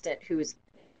assistant who was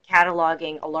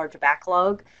cataloging a large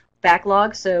backlog.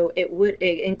 So it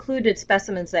included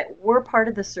specimens that were part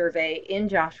of the survey in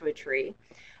Joshua Tree,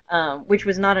 which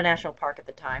was not a national park at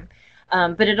the time.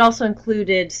 But it also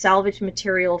included salvage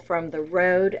material from the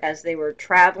road as they were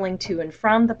traveling to and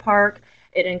from the park.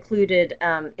 It included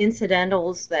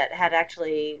incidentals that had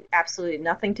actually absolutely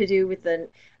nothing to do with the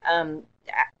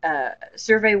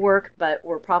survey work, but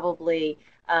were probably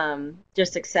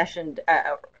just accessioned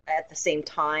at the same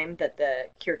time that the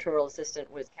curatorial assistant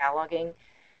was cataloging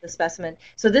the specimen.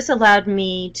 So this allowed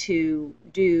me to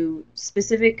do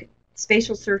specific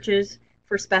spatial searches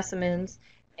for specimens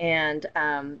and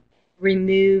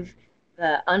remove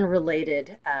the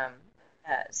unrelated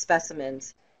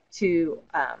specimens to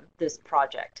this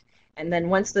project. And then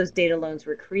once those data loans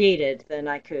were created, then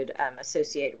I could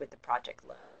associate it with the project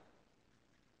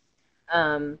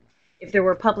loan. If there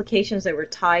were publications that were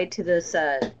tied to this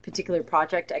particular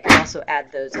project, I could also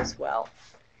add those as well.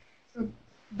 So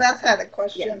Beth had a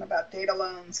question about data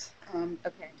loans.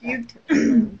 Okay.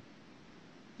 Do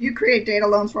you create data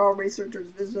loans for all researchers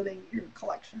visiting your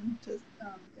collection to,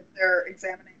 if they're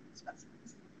examining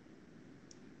specimens?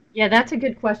 Yeah, that's a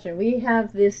good question. We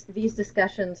have these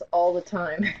discussions all the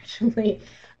time, actually.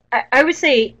 I would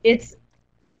say it's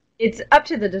up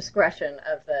to the discretion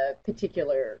of the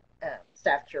particular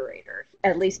staff curator,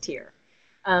 at least here,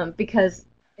 because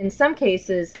in some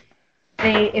cases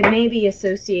it may be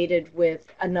associated with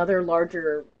another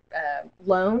larger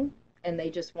loan, and they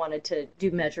just wanted to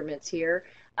do measurements here.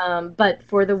 But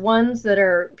for the ones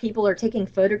that people are taking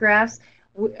photographs,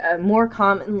 more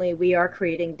commonly we are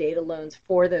creating data loans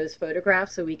for those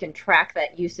photographs so we can track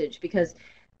that usage, because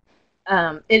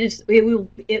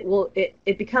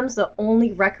it becomes the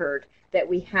only record that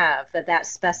we have that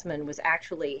specimen was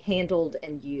actually handled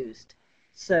and used.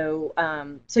 So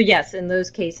yes, in those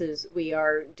cases we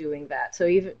are doing that. So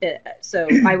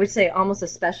I would say almost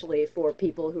especially for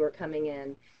people who are coming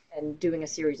in and doing a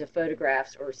series of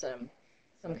photographs or some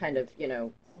kind of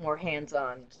more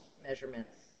hands-on measurements.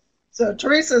 So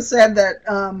Teresa said that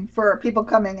for people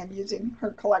coming and using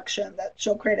her collection, that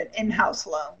she'll create an in-house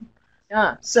loan.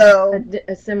 So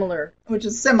a similar, which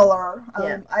is similar.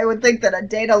 Yeah. I would think that a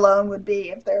data loan would be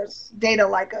if there's data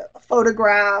like a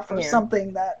photograph or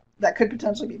something that could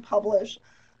potentially be published,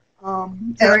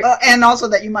 and also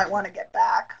that you might want to get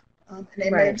back an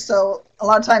image. Right. So a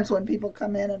lot of times when people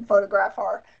come in and photograph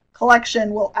our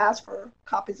collection, we'll ask for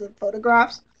copies of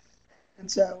photographs,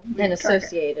 and so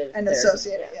associate it.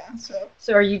 Yeah.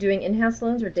 So are you doing in-house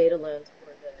loans or data loans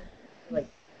for the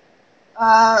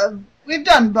we've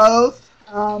done both.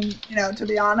 To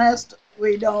be honest,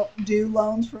 we don't do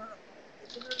loans for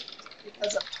visitors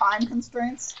because of time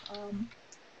constraints.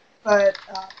 But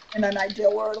in an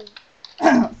ideal world,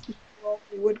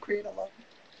 we would create a loan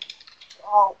for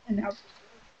all in-house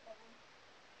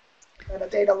visitors. But a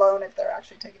data loan if they're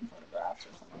actually taking photographs or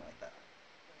something like that.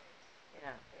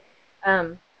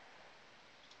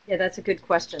 Yeah, that's a good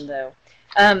question, though.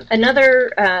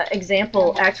 Another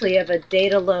example, actually, of a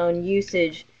data loan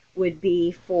usage would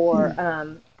be for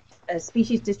a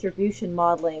species distribution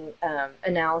modeling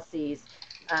analyses,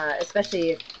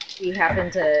 especially if we happen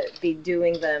to be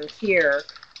doing them here,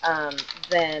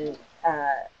 then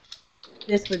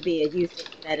this would be a use of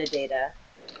metadata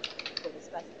for the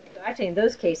specimen. So actually, in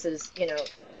those cases,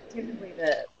 typically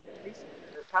the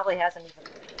researcher probably hasn't even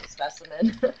looked at the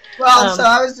specimen. Well, so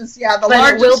I was just, the but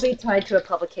largest... it will be tied to a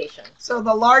publication. So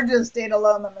the largest data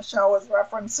loan that Michelle was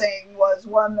referencing was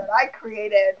one that I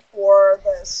created for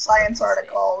the science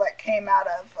article that came out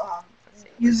of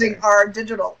using our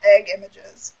digital egg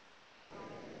images.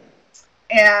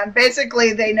 And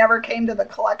basically, they never came to the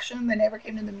collection. They never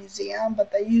came to the museum,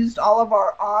 but they used all of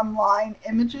our online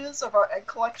images of our egg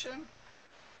collection.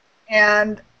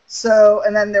 And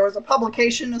then there was a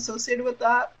publication associated with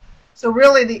that. So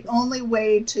really, the only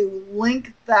way to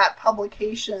link that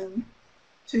publication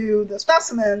to the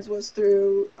specimens was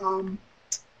through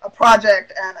a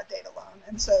project and a data loan.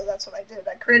 And so that's what I did.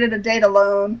 I created a data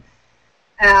loan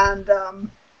and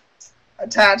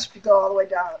attached, if you go all the way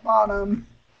down at the bottom,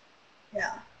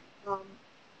 yeah.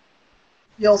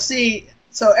 You'll see,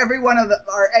 so every one of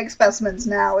our egg specimens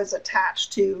now is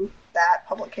attached to that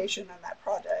publication and that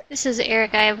project. This is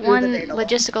Eric. I have one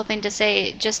logistical thing to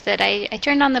say, just that I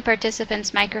turned on the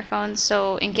participants' microphones,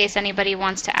 so in case anybody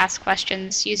wants to ask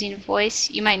questions using voice,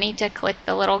 you might need to click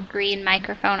the little green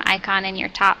microphone icon in your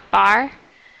top bar.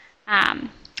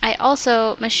 I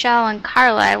also, Michelle and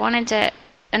Carla, I wanted to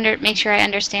make sure I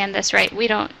understand this right. We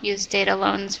don't use data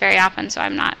loans very often, so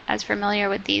I'm not as familiar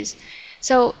with these.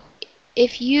 So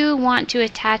if you want to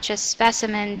attach a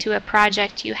specimen to a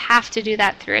project, you have to do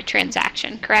that through a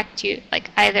transaction, correct? You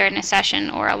like either an accession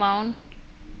or a loan?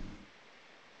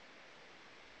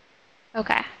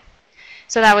 Okay.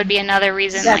 So that would be another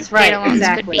reason That's like data right, loans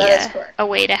exactly. could be a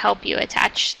way to help you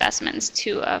attach specimens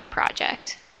to a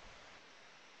project.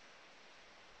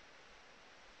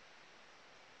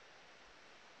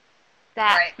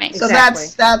 That Right. makes So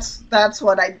sense. that's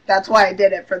why I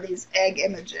did it for these egg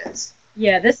images.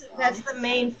 Yeah, that's the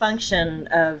main function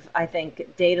of, I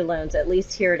think, data loans, at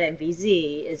least here at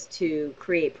MVZ, is to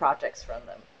create projects from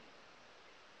them.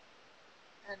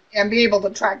 And be able to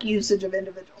track usage of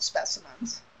individual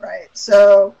specimens, right?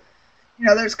 So,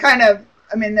 there's kind of,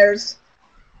 I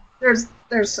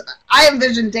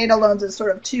envision data loans as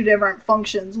sort of two different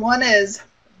functions. One is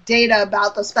data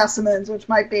about the specimens, which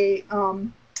might be,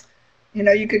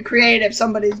 you could create if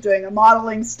somebody's doing a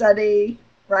modeling study,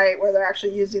 right, where they're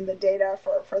actually using the data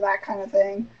for that kind of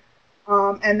thing.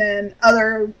 And then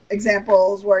other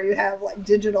examples where you have like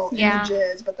digital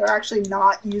images, but they're actually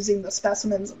not using the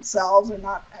specimens themselves. They're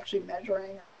not actually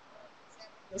measuring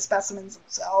the specimens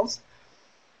themselves.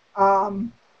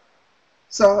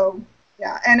 So,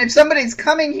 yeah. And if somebody's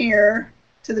coming here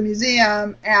to the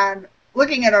museum and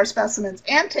looking at our specimens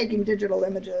and taking digital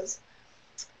images,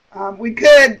 we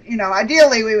could,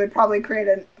 ideally we would probably create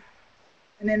an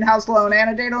in-house loan and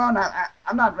a data loan.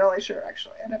 I'm not really sure,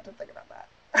 actually. I'd have to think about that.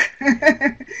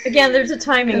 Again, there's a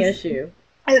timing issue.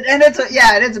 And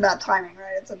it is about timing,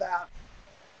 right? It's about...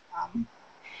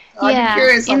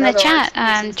 in the chat,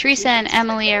 Teresa and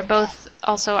Emily are both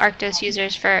also Arctos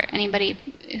users for anybody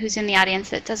who's in the audience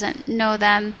that doesn't know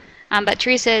them. But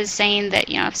Teresa is saying that,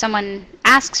 if someone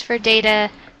asks for data,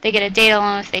 they get a data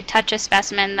loan. If they touch a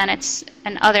specimen, then it's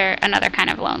another kind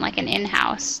of loan, like an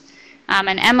in-house.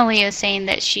 And Emily is saying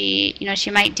that she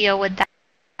might deal with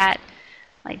that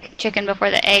like chicken before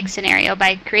the egg scenario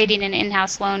by creating an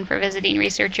in-house loan for visiting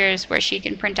researchers where she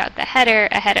can print out the header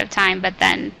ahead of time, but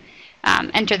then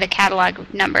enter the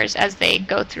catalog numbers as they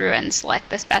go through and select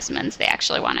the specimens they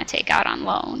actually want to take out on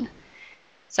loan.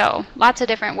 So lots of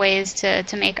different ways to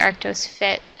make Arctos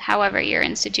fit however your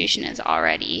institution is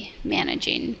already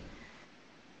managing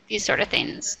these sort of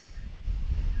things.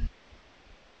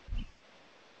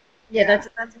 Yeah,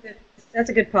 that's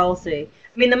a good policy.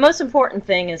 I mean, the most important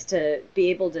thing is to be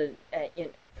able to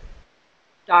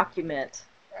document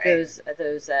those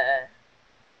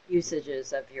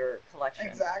usages of your collection.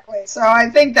 Exactly. So I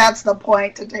think that's the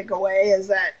point to take away is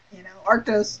that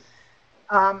Arctos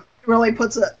really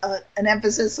puts an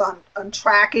emphasis on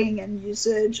tracking and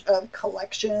usage of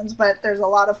collections, but there's a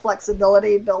lot of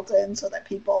flexibility built in so that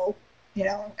people,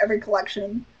 every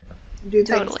collection do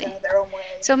things kind of their own way.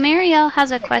 So Marielle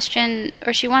has a question,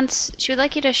 or she would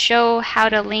like you to show how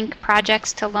to link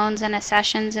projects to loans and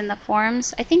accessions in the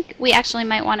forums. I think we actually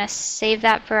might want to save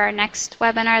that for our next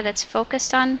webinar that's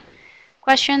focused on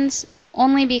questions,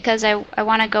 only because I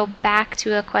want to go back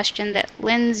to a question that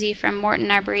Lindsay from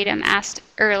Morton Arboretum asked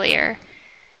earlier.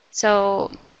 So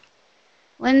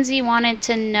Lindsay wanted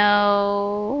to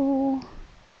know...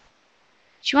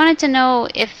 She wanted to know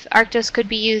if Arctos could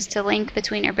be used to link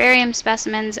between herbarium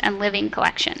specimens and living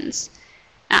collections.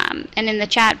 And in the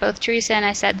chat, both Teresa and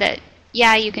I said that,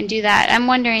 yeah, you can do that. I'm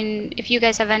wondering if you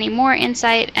guys have any more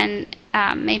insight and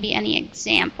maybe any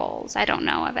examples. I don't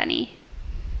know of any.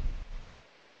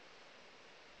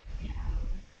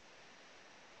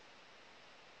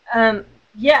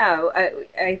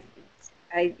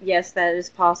 Yes, that is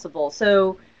possible.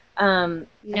 So, No. have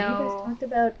you guys talked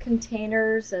about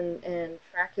containers and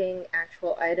tracking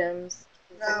actual items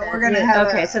No, we're gonna have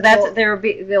okay. a, So that's we'll, there'll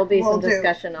be we'll some do,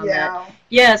 discussion on yeah. that.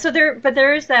 Yeah. So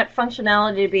there is that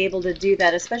functionality to be able to do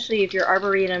that, especially if your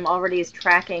arboretum already is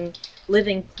tracking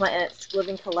living plants,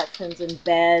 living collections, and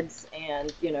beds,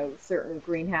 and certain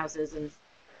greenhouses and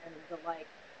the like.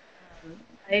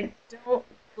 I don't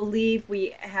believe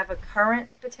we have a current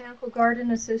botanical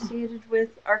garden associated with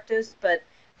Arctos, but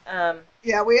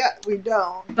yeah, we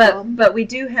don't. But we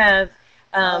do have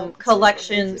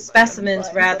collections, specimens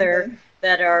rather, something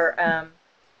that are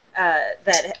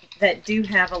that do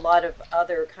have a lot of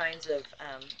other kinds of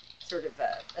sort of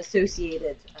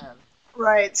associated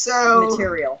right. So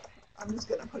material. I'm just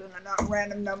going to put in a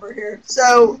random number here.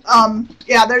 So,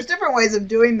 yeah, there's different ways of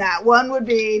doing that. One would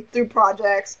be through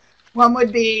projects, one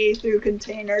would be through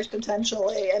containers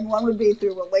potentially, and one would be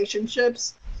through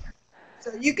relationships.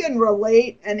 So you can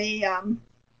relate any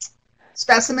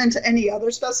specimen to any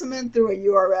other specimen through a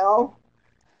URL.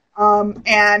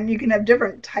 And you can have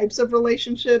different types of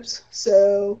relationships.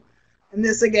 So, and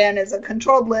this again is a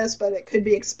controlled list, but it could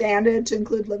be expanded to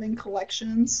include living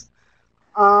collections.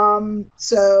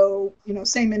 So,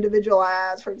 same individual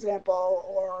as, for example,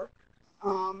 or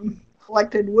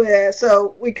collected with.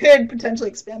 So we could potentially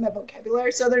expand that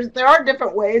vocabulary. So there are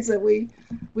different ways that we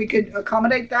could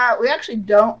accommodate that. We actually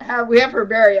we have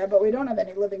herbaria, but we don't have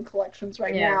any living collections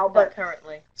right now. But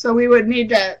currently. So we would need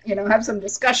to, have some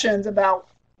discussions about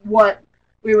what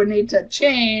we would need to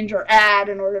change or add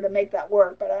in order to make that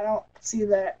work. But I don't see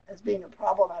that as being a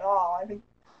problem at all. I think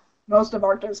most of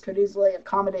Arctos could easily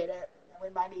accommodate it. We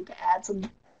might need to add some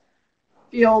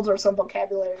fields or some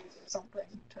vocabularies or something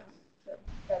to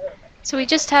better make it. So we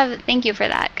just have, thank you for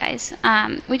that, guys.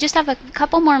 We just have a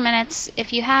couple more minutes.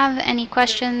 If you have any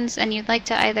questions and you'd like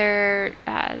to either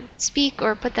speak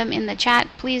or put them in the chat,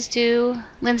 please do.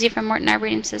 Lindsay from Morton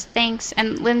Arboretum says thanks.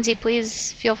 And Lindsay,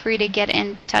 please feel free to get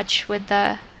in touch with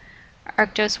the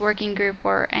Arctos working group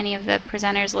or any of the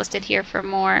presenters listed here for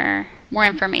more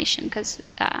information, because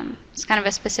it's kind of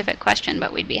a specific question,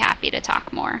 but we'd be happy to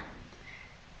talk more.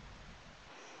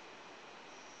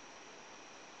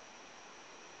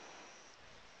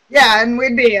 Yeah, and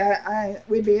we'd be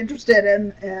interested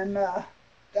in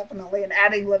definitely in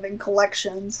adding living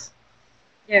collections.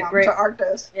 Yeah, great. To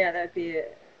Arctos. Yeah, that'd be a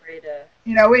great.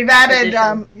 We've added.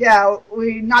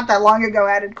 We not that long ago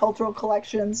added cultural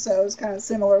collections, so it's kind of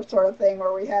similar sort of thing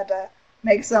where we had to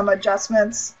make some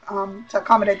adjustments to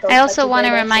accommodate those. I also want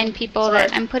to remind people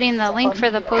that I'm putting the link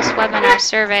for the post-webinar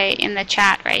survey in the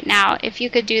chat right now. If you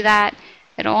could do that,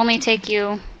 it'll only take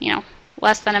you,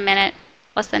 less than a minute,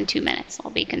 less than 2 minutes.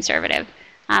 I'll be conservative.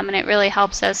 And it really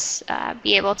helps us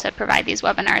be able to provide these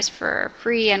webinars for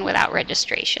free and without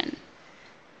registration.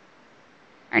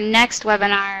 Our next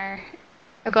webinar,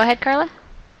 go ahead, Carla.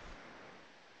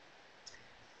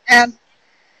 And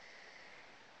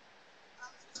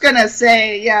going to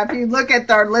say, if you look at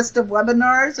our list of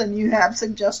webinars and you have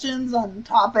suggestions on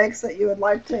topics that you would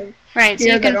like to right, so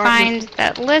you can find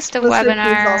that list of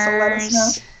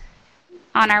webinars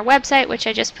on our website, which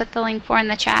I just put the link for in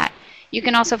the chat. You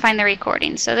can also find the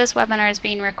recording. So this webinar is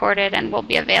being recorded and will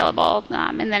be available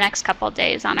in the next couple of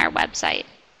days on our website.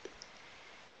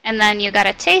 And then you got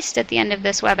a taste at the end of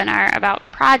this webinar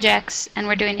about projects, and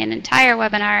we're doing an entire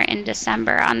webinar in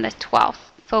December on the 12th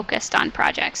focused on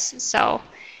projects. So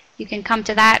you can come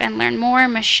to that and learn more.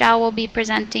 Michelle will be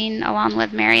presenting along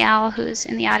with Marielle, who's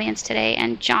in the audience today,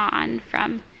 and John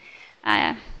from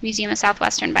Museum of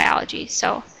Southwestern Biology.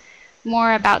 So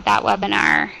more about that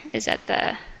webinar is at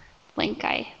the link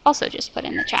I also just put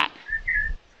in the chat.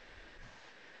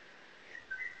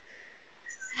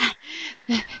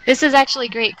 This is actually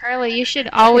great. Carla, you should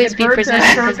always be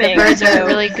presenting, because the birds are a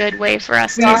really good way for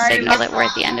us to signal that we're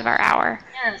at the end of our hour.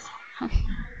 Yes.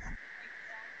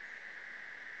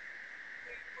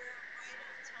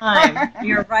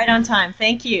 You're right on time.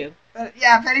 Thank you. But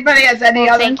if anybody has any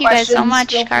other questions, thank you guys so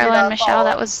much, Carla and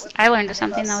Michelle. I learned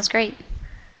something that was great.